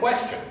asked him a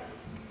question.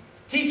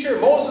 Teacher,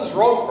 Moses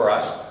wrote for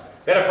us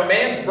that if a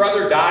man's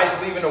brother dies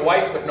leaving a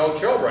wife but no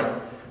children,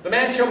 the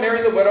man shall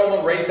marry the widow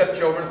and raise up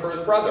children for his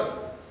brother.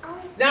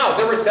 Now,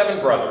 there were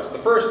 7 brothers. The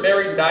first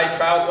married and died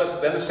childless,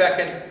 then the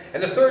second,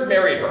 and the third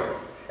married her.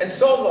 And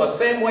so the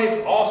same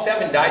way all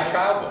 7 died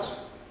childless.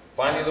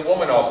 Finally, the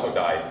woman also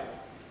died.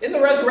 In the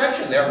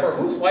resurrection, therefore,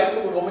 whose wife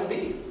will the woman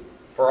be?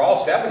 For all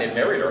 7 had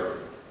married her.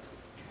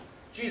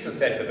 Jesus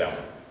said to them,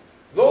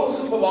 Those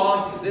who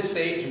belong to this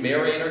age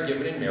marry and are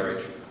given in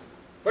marriage.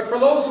 But for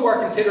those who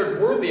are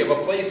considered worthy of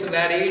a place in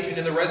that age and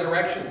in the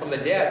resurrection from the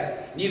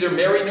dead, neither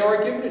marry nor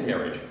are given in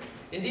marriage.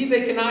 Indeed,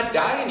 they cannot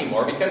die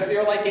anymore because they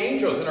are like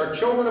angels and are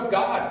children of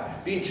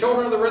God, being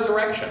children of the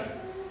resurrection.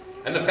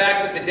 And the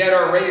fact that the dead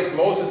are raised,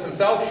 Moses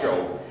himself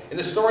showed in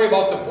the story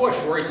about the bush,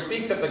 where he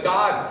speaks of the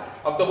God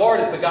of the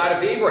Lord as the God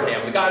of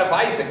Abraham, the God of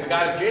Isaac, the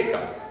God of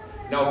Jacob.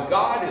 Now,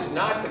 God is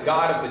not the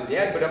God of the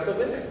dead, but of the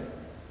living,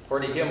 for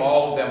to him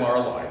all of them are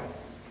alive.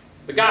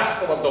 The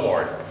Gospel of the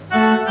Lord.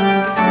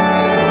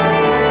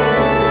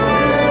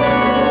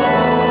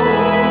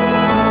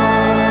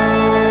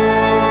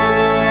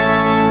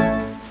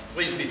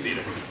 Please be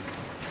seated.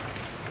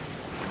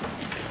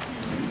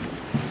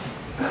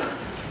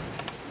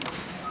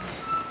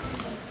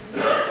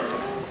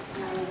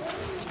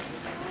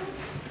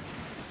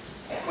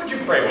 Would you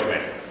pray with me?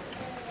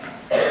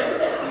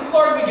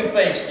 Lord, we give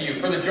thanks to you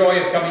for the joy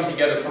of coming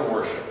together for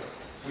worship.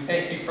 We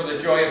thank you for the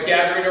joy of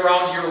gathering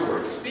around your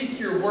word. Speak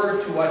your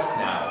word to us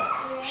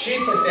now.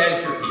 Shape us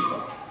as your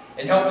people,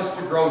 and help us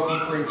to grow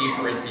deeper and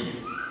deeper into you.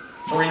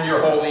 For in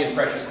your holy and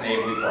precious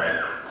name we pray.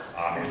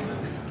 Amen.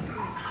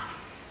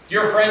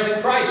 Dear friends in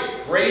Christ,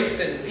 grace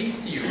and peace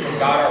to you from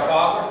God our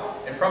Father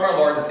and from our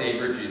Lord and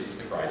Savior Jesus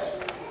the Christ.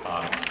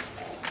 Amen.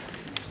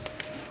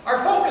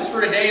 Our focus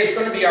for today is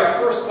going to be our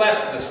first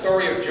lesson, the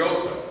story of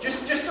Joseph.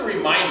 Just a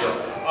reminder,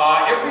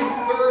 every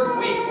third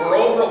week we're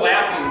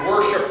overlapping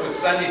worship with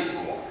Sunday school.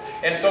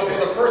 And so for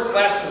the first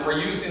lesson, we're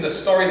using the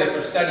story that they're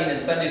studying in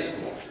Sunday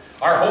school.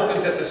 Our hope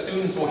is that the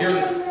students will hear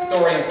this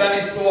story in Sunday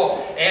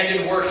school and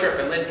in worship,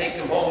 and then take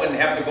them home and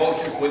have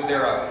devotions with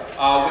their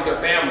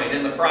family, and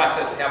in the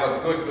process have a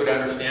good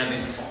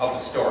understanding of the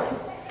story.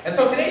 And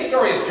so today's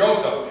story is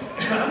Joseph.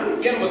 I'm going to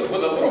begin with a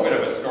little bit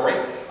of a story.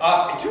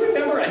 Do you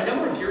remember a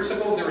number of years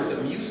ago there was a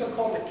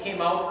musical that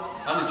came out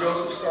on the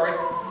Joseph story?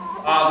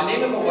 The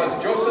name of it was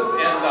Joseph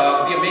and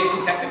the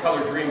Amazing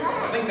Technicolor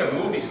Dreamcoat. I think the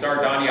movie starred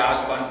Donny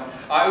Osmond.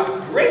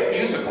 Great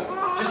musical,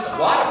 just a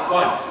lot of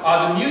fun.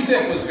 The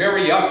music was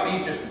very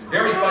upbeat, just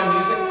very fun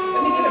music,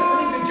 and they did a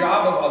pretty good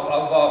job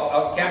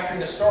of capturing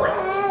the story.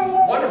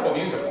 Wonderful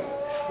musical.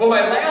 Well,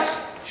 my last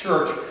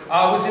church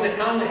was in a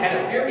town that had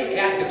a very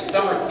active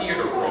summer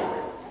theater program.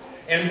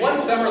 And one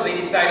summer they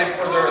decided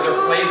for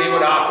their play they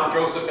would offer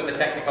Joseph and the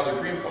Technicolor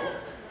Dreamcoat.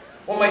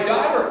 Well, my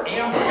daughter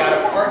Amber got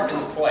a part in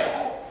the play,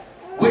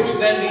 which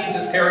then means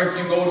as parents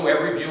you go to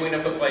every viewing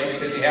of the play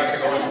because you have to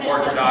go and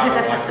support your daughter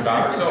and watch your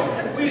daughter. So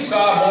we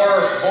saw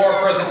more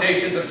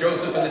presentations of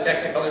Joseph and the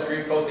Technicolor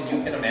Dreamcoat than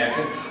you can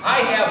imagine. I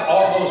have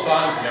all those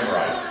songs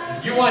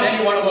memorized. You want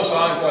any one of those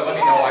songs, boy, let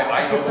me know.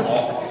 I know them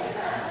all.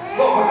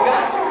 But what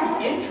got to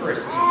be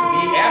interesting to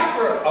me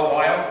after a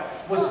while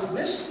was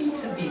listening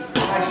to the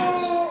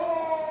audience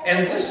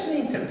and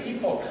listening to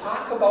people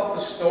talk about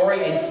the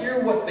story and hear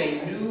what they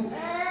knew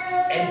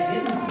and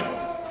didn't know.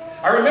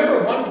 I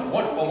remember one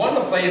of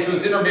the plays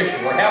was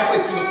intermission. We're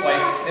halfway through the play,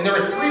 and there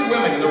were three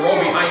women in the row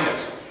behind us,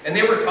 and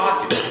they were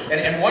talking.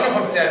 And one of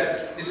them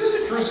said, "Is this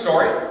a true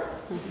story?"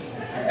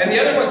 And the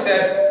other one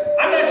said,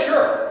 "I'm not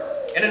sure."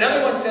 And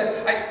another one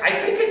said, I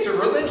think it's a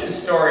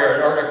religious story,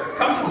 or it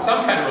comes from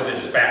some kind of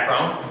religious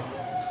background.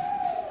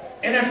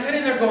 And I'm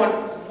sitting there going,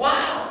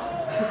 wow,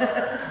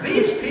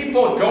 these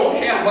people don't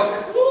have a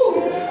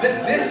clue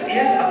that this is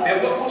a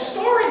biblical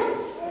story.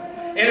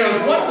 And it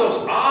was one of those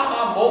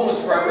aha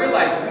moments where I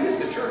realized we as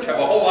the church have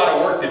a whole lot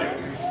of work to do.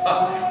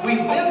 We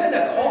live in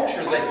a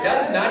culture that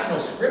does not know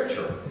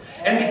Scripture.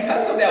 And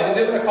because of that, we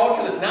live in a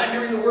culture that's not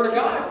hearing the Word of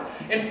God.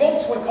 And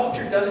folks, when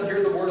culture doesn't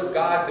hear the Word of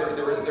God,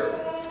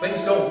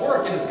 things don't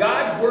work. It is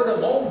God's Word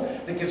alone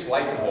that gives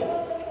life and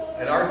hope.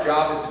 And our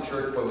job as a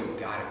church, well, we've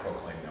got to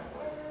proclaim that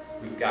Word.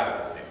 We've got to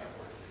proclaim that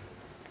Word.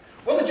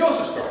 Well, the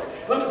Joseph story.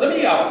 Let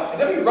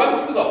me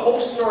run through the whole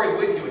story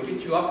with you and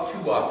get you up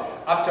to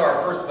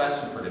our first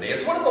lesson for today.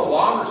 It's one of the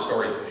longer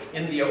stories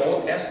in the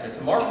Old Testament. It's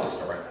a marvelous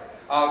story.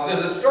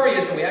 The story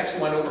is, and we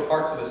actually went over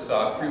parts of this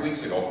 3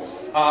 weeks ago,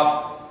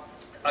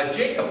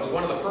 Jacob was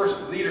one of the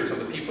first leaders of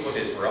the people of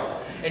Israel,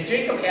 and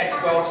Jacob had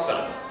 12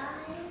 sons.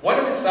 One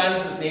of his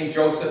sons was named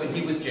Joseph, and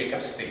he was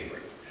Jacob's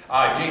favorite.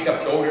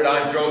 Jacob doted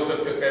on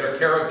Joseph, took better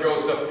care of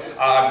Joseph,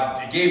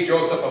 gave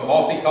Joseph a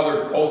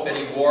multicolored coat that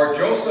he wore.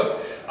 Joseph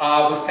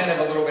was kind of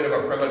a little bit of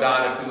a prima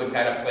donna too, and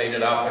kind of played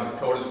it up and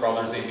told his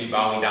brothers they'd be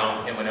bowing down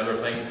to him and other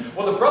things.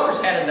 Well, the brothers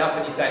had enough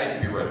and decided to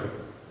be rid of him.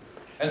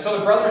 And so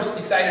the brothers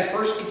decided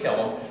first to kill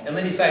him, and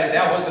then decided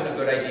that wasn't a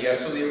good idea,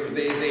 so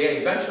they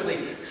eventually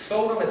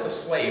sold him as a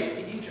slave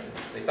to Egypt.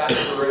 They thought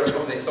they were rid of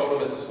him, they sold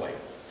him as a slave.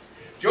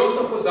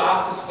 Joseph was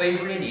off to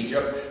slavery in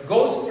Egypt,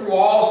 goes through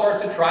all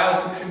sorts of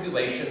trials and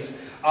tribulations.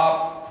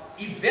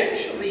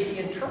 Eventually, he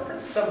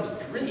interprets some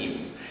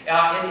dreams,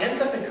 and ends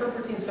up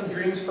interpreting some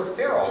dreams for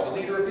Pharaoh, the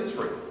leader of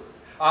Israel.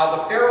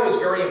 The Pharaoh is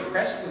very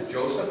impressed with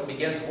Joseph and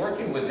begins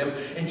working with him,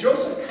 and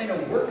Joseph kind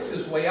of works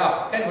his way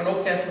up. It's kind of an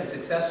Old Testament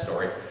success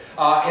story.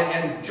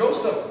 And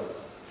Joseph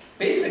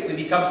basically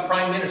becomes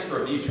prime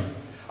minister of Egypt.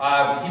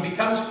 He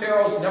becomes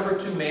Pharaoh's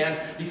 #2 man,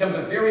 becomes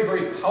a very,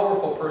 very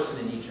powerful person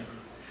in Egypt.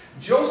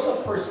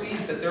 Joseph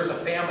foresees that there's a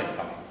famine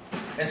coming.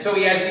 And so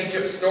he has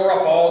Egypt store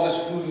up all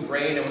this food and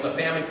grain, and when the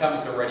famine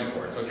comes, they're ready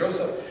for it. So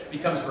Joseph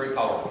becomes very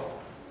powerful.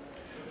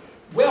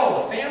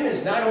 Well, the famine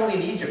is not only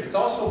in Egypt, it's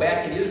also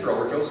back in Israel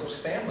where Joseph's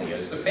family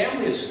is. The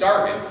family is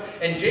starving,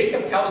 and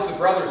Jacob tells the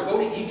brothers, go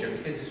to Egypt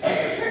because it's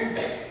food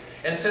there.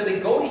 And so they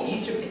go to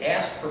Egypt to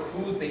ask for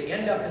food. They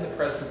end up in the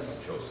presence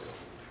of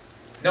Joseph.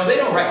 Now, they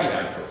don't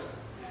recognize Joseph.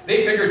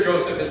 They figure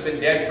Joseph has been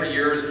dead for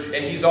years,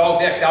 and he's all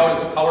decked out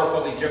as a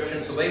powerful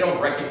Egyptian, so they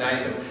don't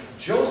recognize him.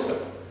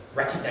 Joseph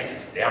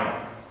recognizes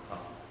them.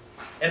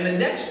 And the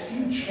next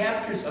few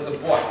chapters of the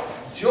book,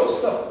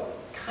 Joseph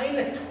kind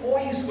of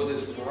toys with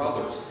his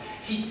brothers.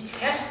 He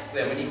tests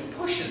them and he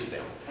pushes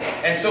them.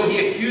 And so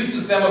he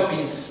accuses them of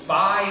being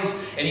spies,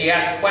 and he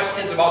asks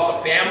questions about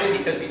the family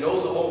because he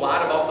knows a whole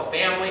lot about the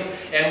family.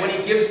 And when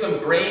he gives them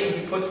grain,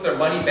 he puts their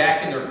money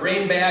back in their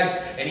grain bags,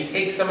 and he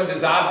takes some of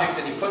his objects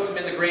and he puts them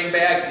in the grain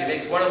bags, and he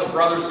makes one of the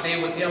brothers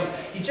stay with him.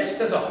 He just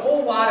does a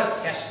whole lot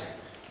of testing.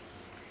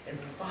 And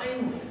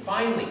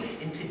finally,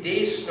 in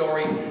today's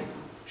story,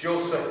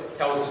 Joseph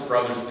tells his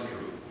brothers the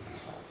truth.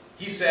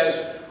 He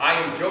says, I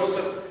am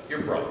Joseph, your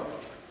brother.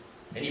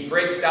 And he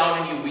breaks down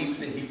and he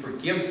weeps and he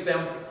forgives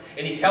them.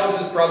 And he tells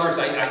his brothers,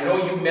 I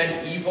know you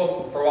meant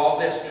evil for all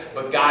this,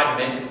 but God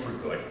meant it for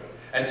good.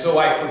 And so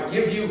I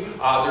forgive you.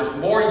 There's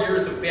more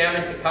years of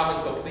famine to come, and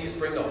so please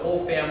bring the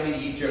whole family to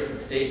Egypt and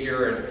stay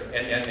here,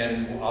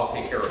 and I'll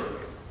take care of you.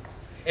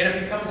 And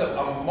it becomes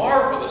a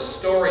marvelous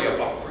story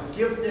of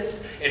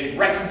forgiveness and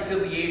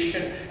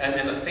reconciliation,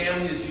 and the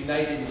family is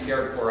united and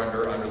cared for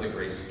under the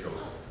grace of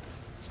Joseph.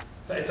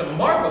 So it's a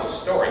marvelous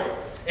story.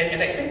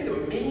 And I think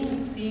the main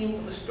theme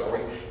of the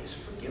story is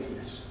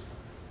forgiveness.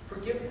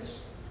 Forgiveness.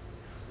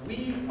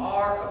 We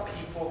are a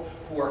people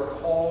who are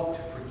called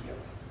to forgive.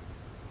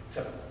 It's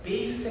a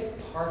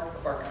basic part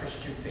of our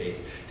Christian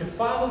faith. To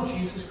follow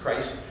Jesus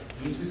Christ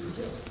means we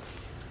forgive.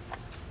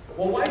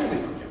 Well, why do we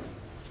forgive?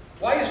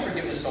 Why is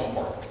forgiveness so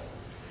important?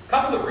 A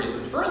couple of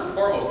reasons. First and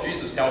foremost,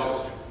 Jesus tells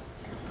us to.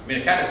 I mean,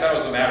 it kind of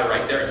settles the matter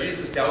right there.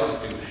 Jesus tells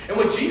us to. And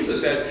what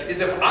Jesus says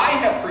is, if I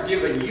have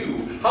forgiven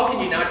you, how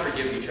can you not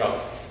forgive each other?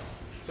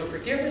 So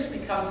forgiveness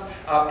becomes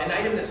an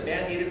item that's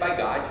mandated by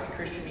God. To be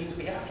Christian means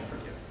we have to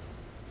forgive.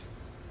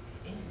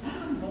 And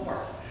even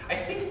more, I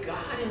think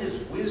God in his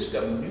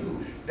wisdom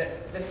knew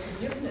that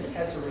forgiveness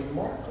has a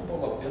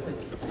remarkable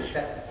ability to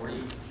set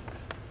free.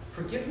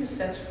 Forgiveness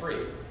sets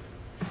free.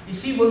 You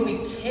see, when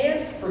we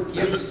can't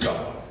forgive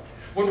someone,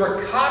 when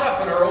we're caught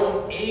up in our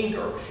own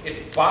anger,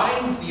 it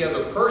binds the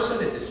other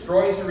person, it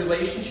destroys the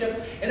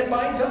relationship, and it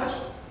binds us.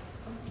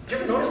 Did you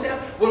ever notice that?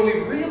 When we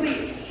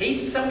really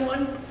hate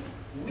someone,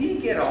 we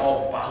get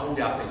all bound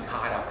up and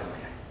caught up in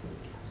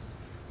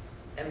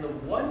that. And the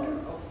wonder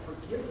of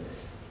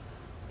forgiveness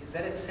is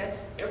that it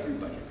sets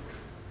everybody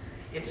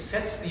free. It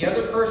sets the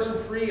other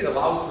person free, it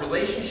allows the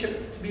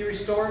relationship to be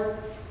restored,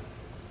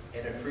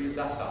 and it frees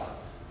us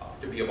up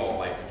to be about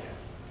life again.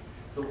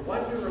 The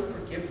wonder of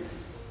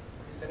forgiveness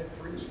is that it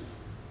frees you.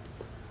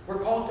 We're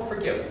called to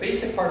forgive,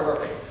 basic part of our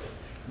faith.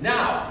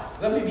 Now,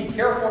 let me be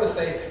careful to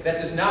say that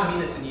does not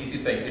mean it's an easy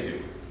thing to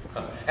do.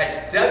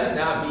 That does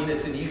not mean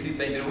it's an easy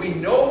thing to do. We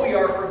know we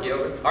are to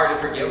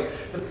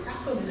forgive. The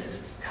problem is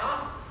it's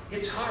tough.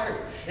 It's hard.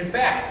 In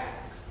fact,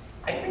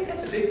 I think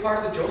that's a big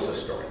part of the Joseph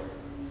story.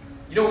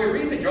 You know, we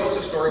read the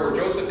Joseph story where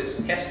Joseph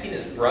is testing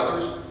his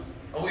brothers,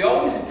 and we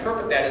always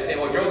interpret that as saying,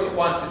 well, Joseph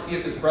wants to see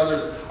if his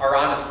brothers are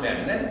honest men,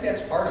 and I think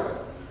that's part of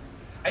it.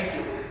 I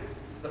think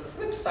the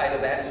flip side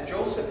of that is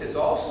Joseph is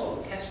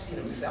also testing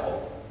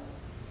himself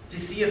to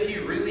see if he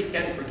really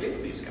can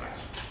forgive these guys.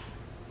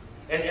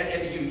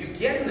 And you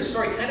get in the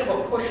story kind of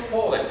a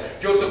push-pull that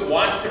Joseph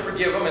wants to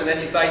forgive him and then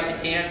decides he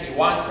can't, and he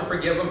wants to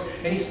forgive him,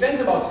 and he spends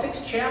about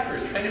 6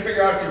 chapters trying to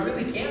figure out if he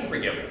really can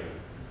forgive him.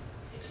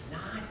 It's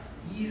not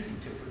easy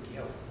to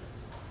forgive,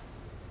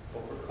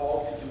 but we're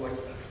called to do it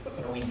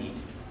when we need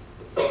to.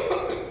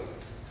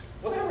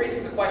 Well, that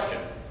raises a question.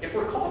 If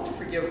we're called to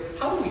forgive,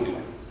 how do we do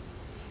it?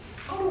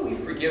 How do we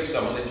forgive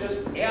someone that just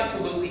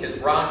absolutely has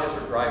wronged us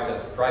or drives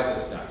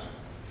us nuts?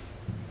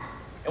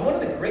 And one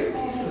of the great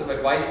pieces of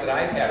advice that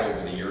I've had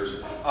over the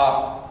years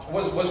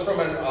was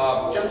from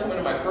a gentleman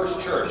in my first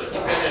church. He'd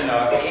been in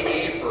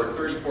AA for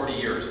 30, 40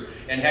 years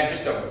and had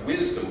just a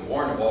wisdom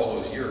born of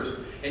all those years.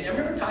 And I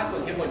remember talking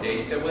with him one day, and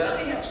he said, when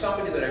I have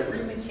somebody that I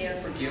really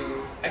can't forgive,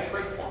 I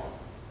pray for him.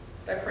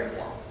 I pray for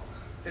him.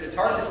 He said, it's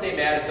hard to stay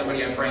mad at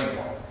somebody I'm praying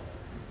for.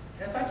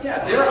 And I thought,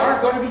 yeah, there are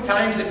going to be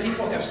times that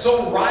people have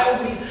so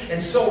riled me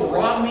and so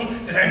wronged me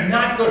that I'm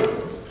not going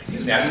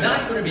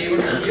to be able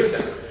to forgive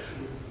them.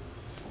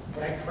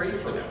 But I pray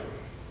for them.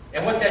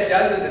 And what that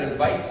does is it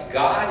invites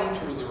God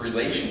into the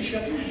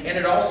relationship, and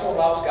it also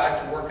allows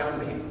God to work on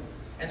me.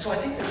 And so I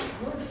think the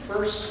good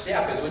first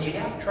step is when you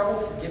have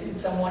trouble forgiving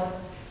someone,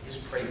 is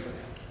pray for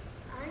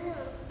them.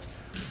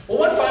 Well,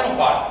 one final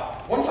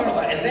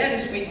thought, and that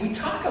is we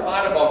talk a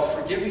lot about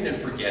forgiving and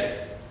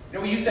forgetting. You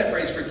know, we use that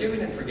phrase,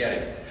 forgiving and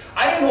forgetting.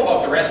 I don't know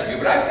about the rest of you,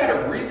 but I've got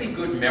a really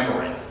good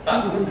memory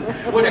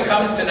when it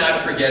comes to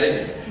not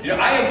forgetting. You know,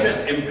 I am just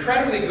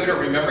incredibly good at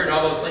remembering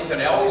all those things,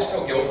 and I always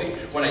feel guilty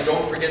when I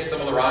don't forget some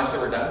of the wrongs that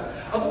were done.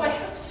 Although I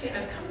have to say,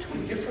 I've come to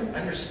a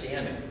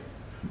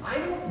I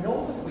don't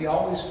know that we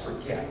always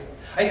forget.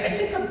 I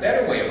think a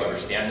better way of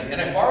understanding,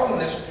 and I'm borrowing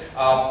this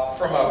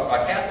from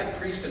a Catholic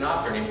priest and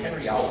author named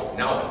Henry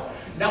Nouwen.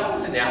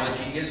 Nouwen's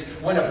analogy is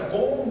when a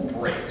bone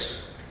breaks,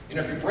 you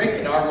know, if you break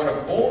an arm, when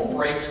a bone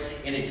breaks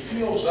and it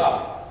heals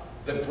up,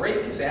 the break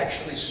is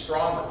actually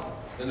stronger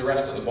than the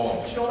rest of the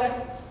bone. Did you know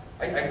that?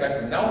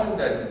 Nouwen,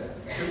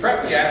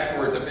 correct me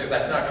afterwards if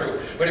that's not true.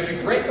 But if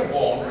you break a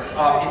bone,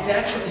 it's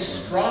actually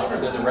stronger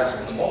than the rest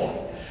of the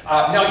bone.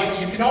 Now,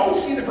 you can always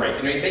see the break.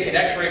 You know, you take an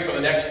x-ray for the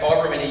next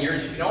however many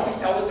years, you can always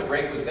tell that the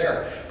break was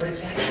there. But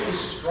it's actually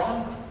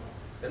stronger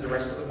than the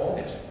rest of the bone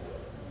is.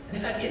 And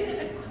I thought, isn't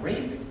that a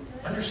great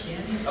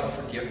understanding of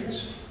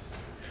forgiveness?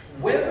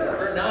 Whether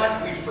or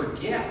not we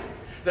forget,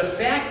 the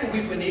fact that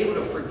we've been able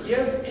to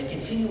forgive and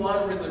continue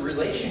on with the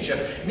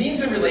relationship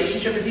means the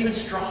relationship is even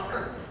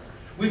stronger.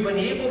 We've been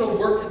able to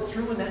work it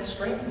through, and that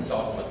strengthens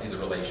ultimately the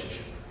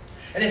relationship.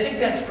 And I think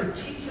that's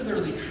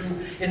particularly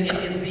true in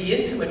the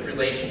intimate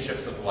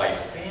relationships of life,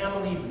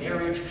 family,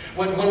 marriage.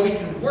 When we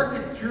can work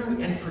it through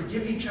and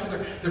forgive each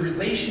other, the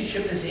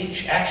relationship is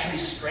actually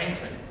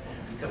strengthened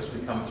because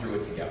we come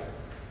through it together.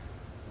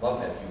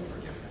 Love that view of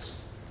forgiveness.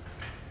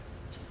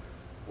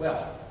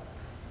 Well,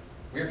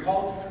 we are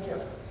called to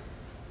forgive.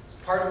 It's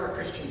part of our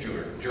Christian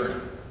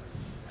journey.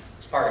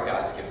 It's part of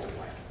God's gift of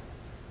life.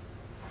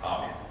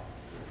 Amen.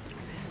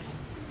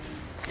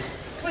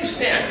 Please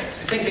stand as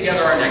we sing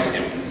together our next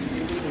hymn.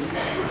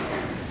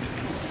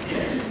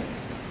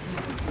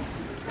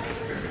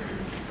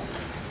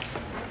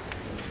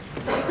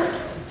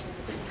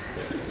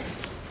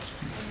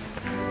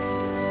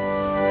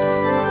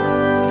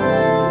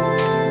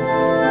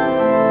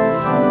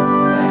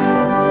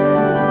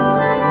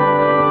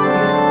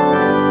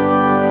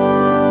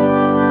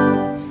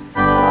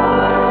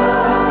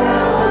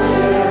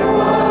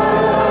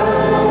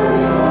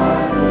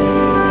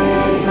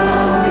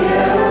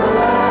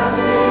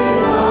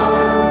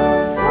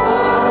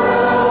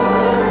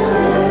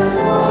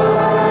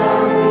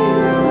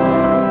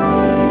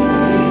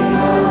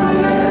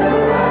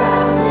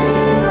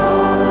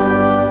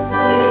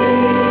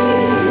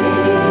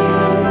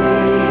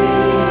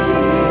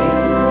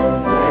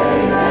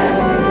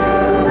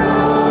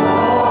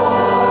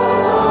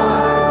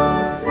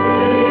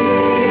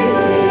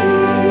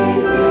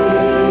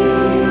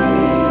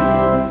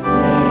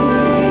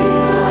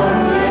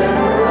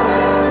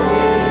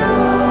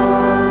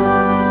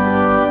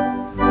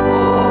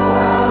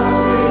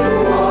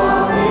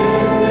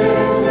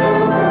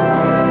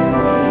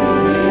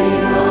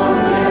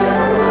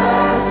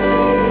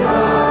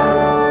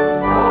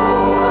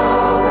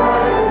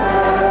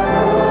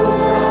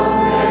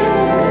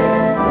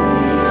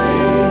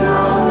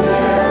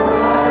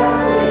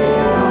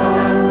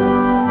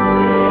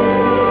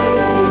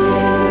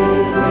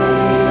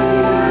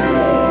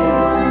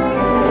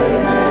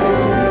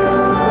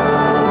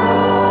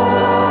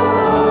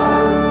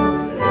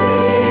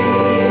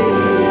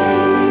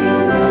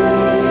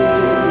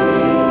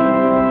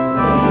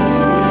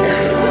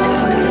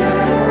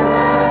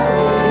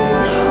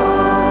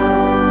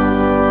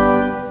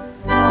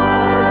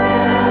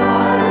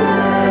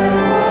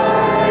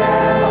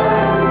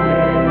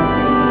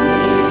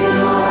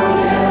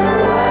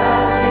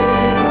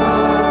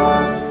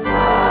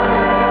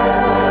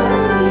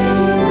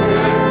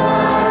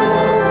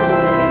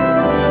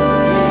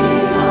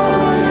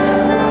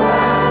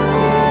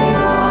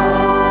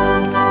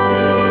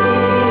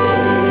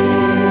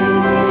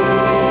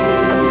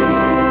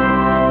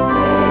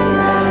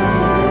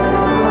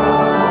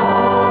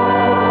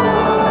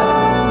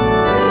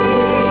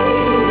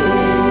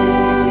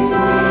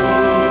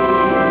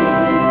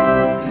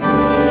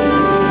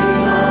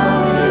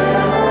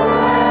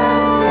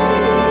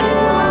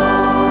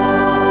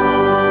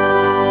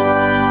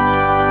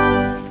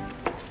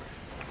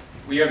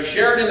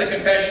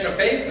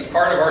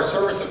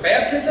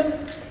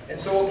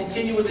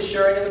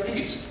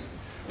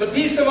 The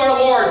peace of our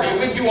Lord be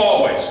with you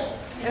always.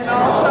 And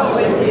also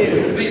with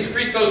you. Please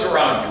greet those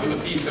around you with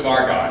the peace of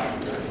our God.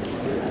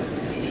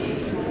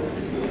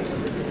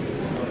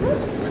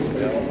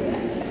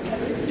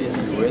 Peace be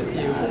with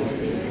you.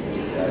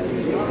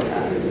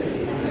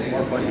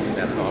 More funny than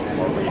that song,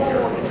 more funny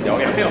here.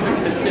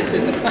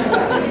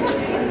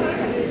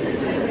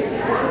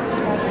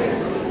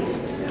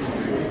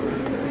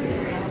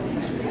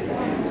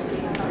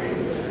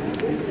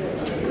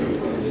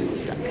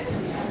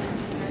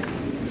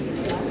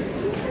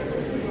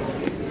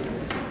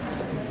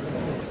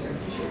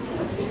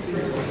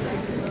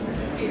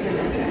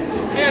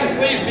 And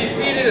please be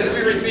seated as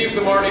we receive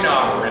the morning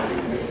offering.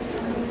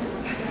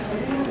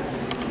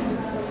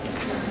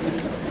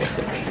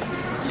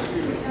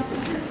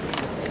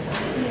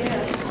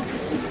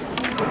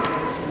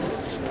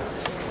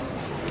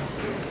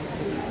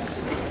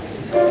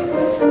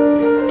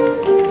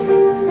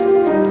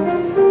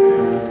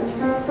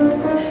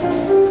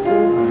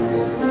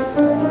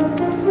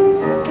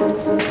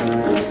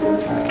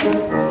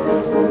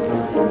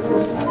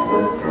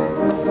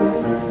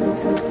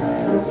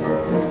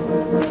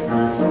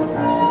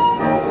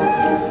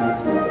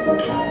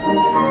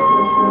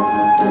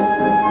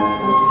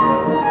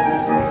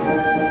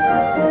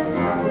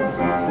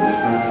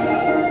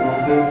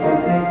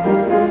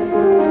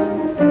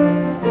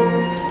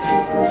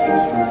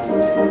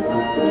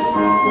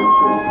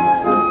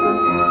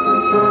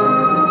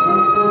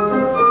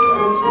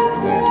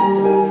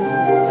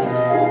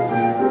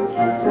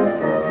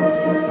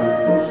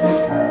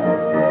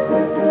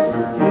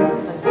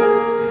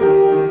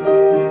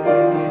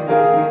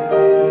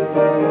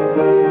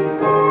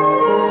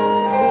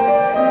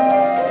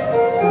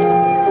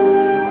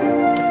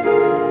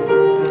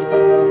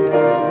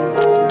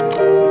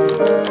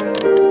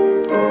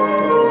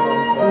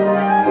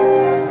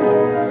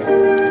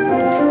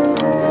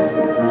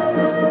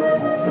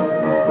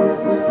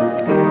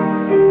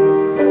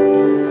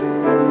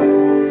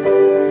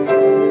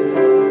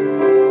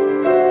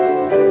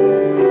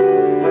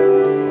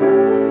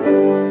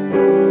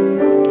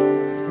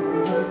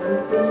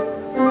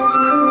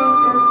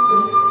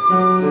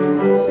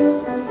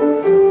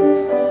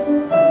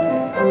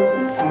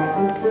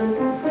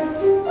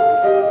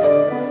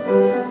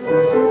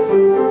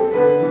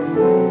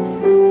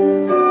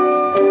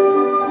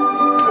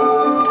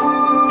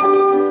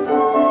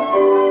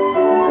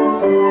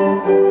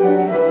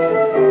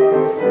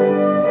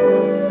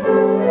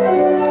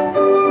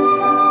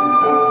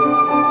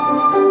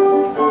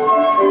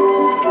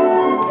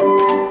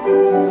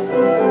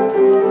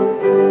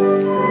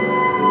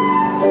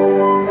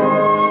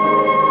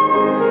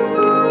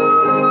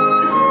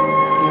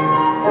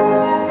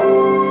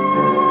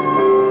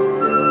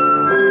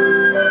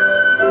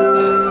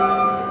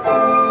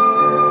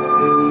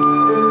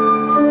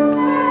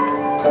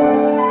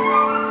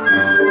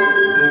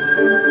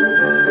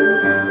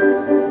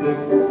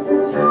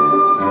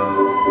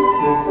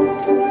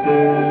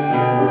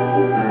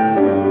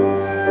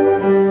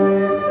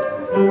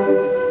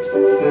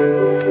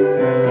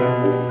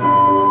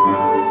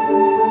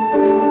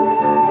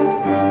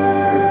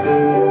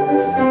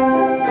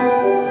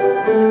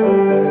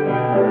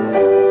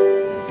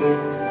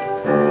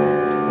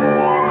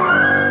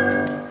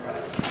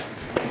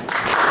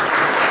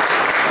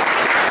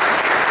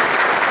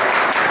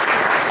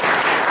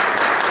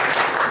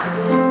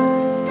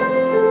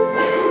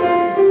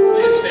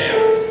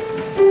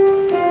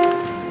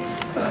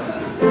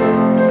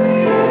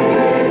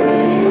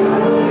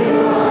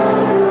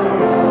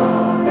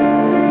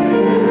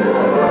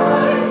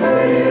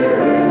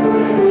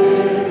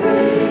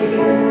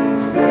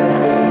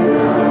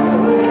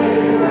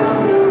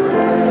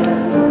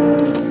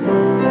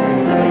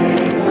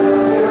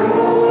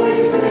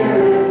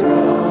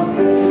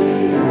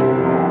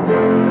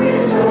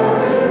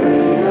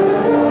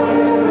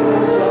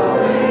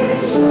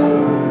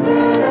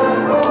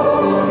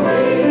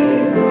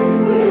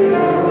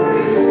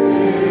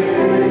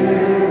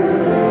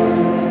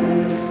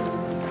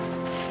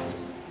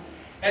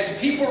 As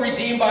people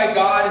redeemed by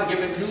God and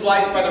given new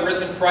life by the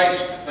risen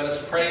Christ, let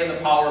us pray in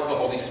the power of the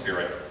Holy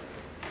Spirit.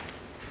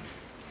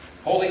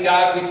 Holy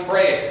God, we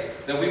pray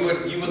that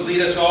you would lead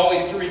us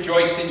always to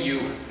rejoice in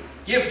you.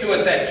 Give to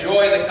us that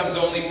joy that comes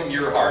only from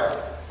your heart.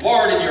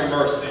 Lord, in your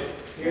mercy.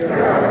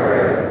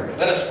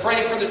 Let us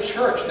pray for the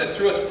church, that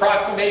through its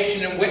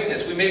proclamation and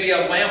witness we may be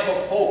a lamp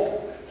of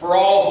hope for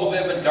all who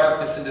live in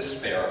darkness and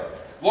despair.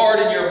 Lord,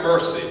 in your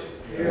mercy.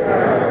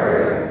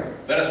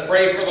 Let us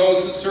pray for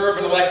those who serve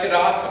in elected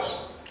office.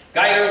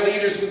 Guide our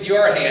leaders with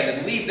your hand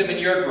and lead them in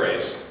your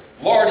grace.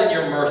 Lord, in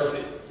your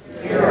mercy.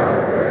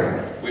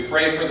 We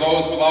pray for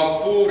those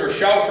without food or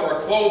shelter or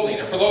clothing,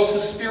 and for those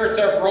whose spirits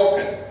are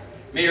broken.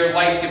 May your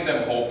light give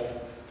them hope.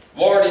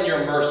 Lord, in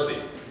your mercy.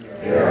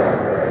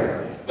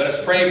 Let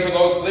us pray for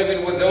those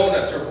living with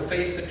illness or who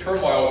face the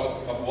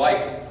turmoils of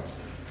life.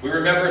 We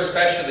remember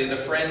especially the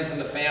friends and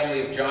the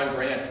family of John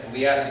Grant, and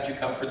we ask that you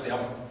comfort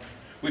them.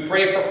 We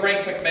pray for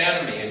Frank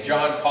McManamy and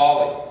John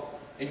Pauley.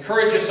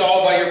 Encourage us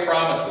all by your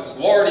promises.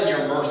 Lord, in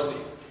your mercy.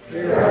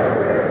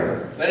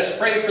 Let us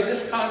pray for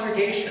this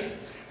congregation,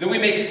 that we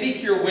may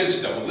seek your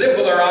wisdom, live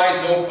with our eyes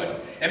open,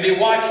 and be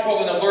watchful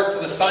and alert to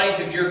the signs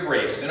of your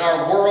grace in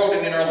our world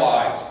and in our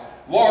lives.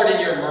 Lord,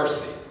 in your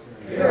mercy.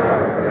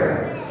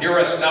 Hear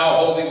us now,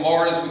 Holy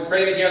Lord, as we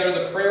pray together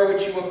the prayer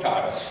which you have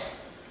taught us.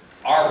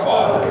 Our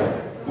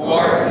Father, who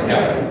art in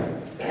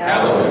heaven,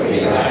 hallowed be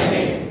thy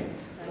name.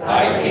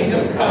 Thy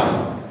kingdom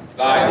come,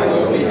 thy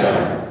will be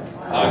done,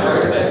 on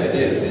earth as it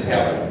is in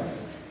heaven.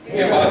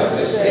 Give us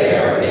this day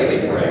our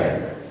daily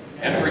bread,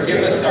 and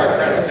forgive us our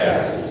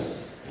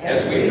trespasses,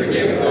 as we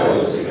forgive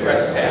those who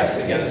trespass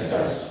against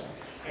us.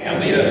 And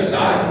lead us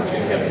not into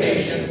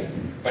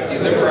temptation, but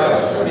deliver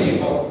us from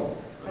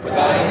evil. For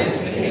thine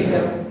is the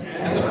kingdom,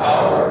 and the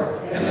power,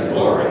 and the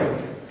glory,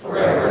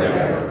 forever and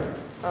ever.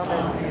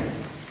 Amen.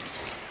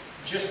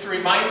 Just a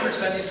reminder,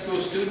 Sunday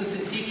school students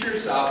and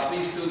teachers,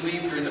 please do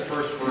leave during the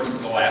first verse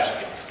of the last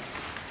hymn.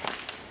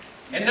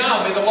 And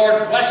now, may the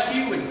Lord bless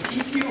you and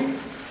keep you.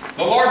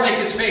 The Lord make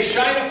his face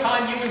shine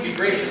upon you and be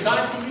gracious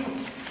unto you.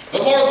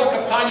 The Lord look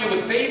upon you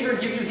with favor and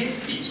give you his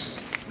peace.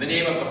 In the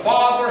name of the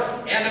Father,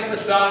 and of the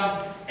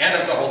Son,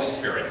 and of the Holy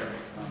Spirit.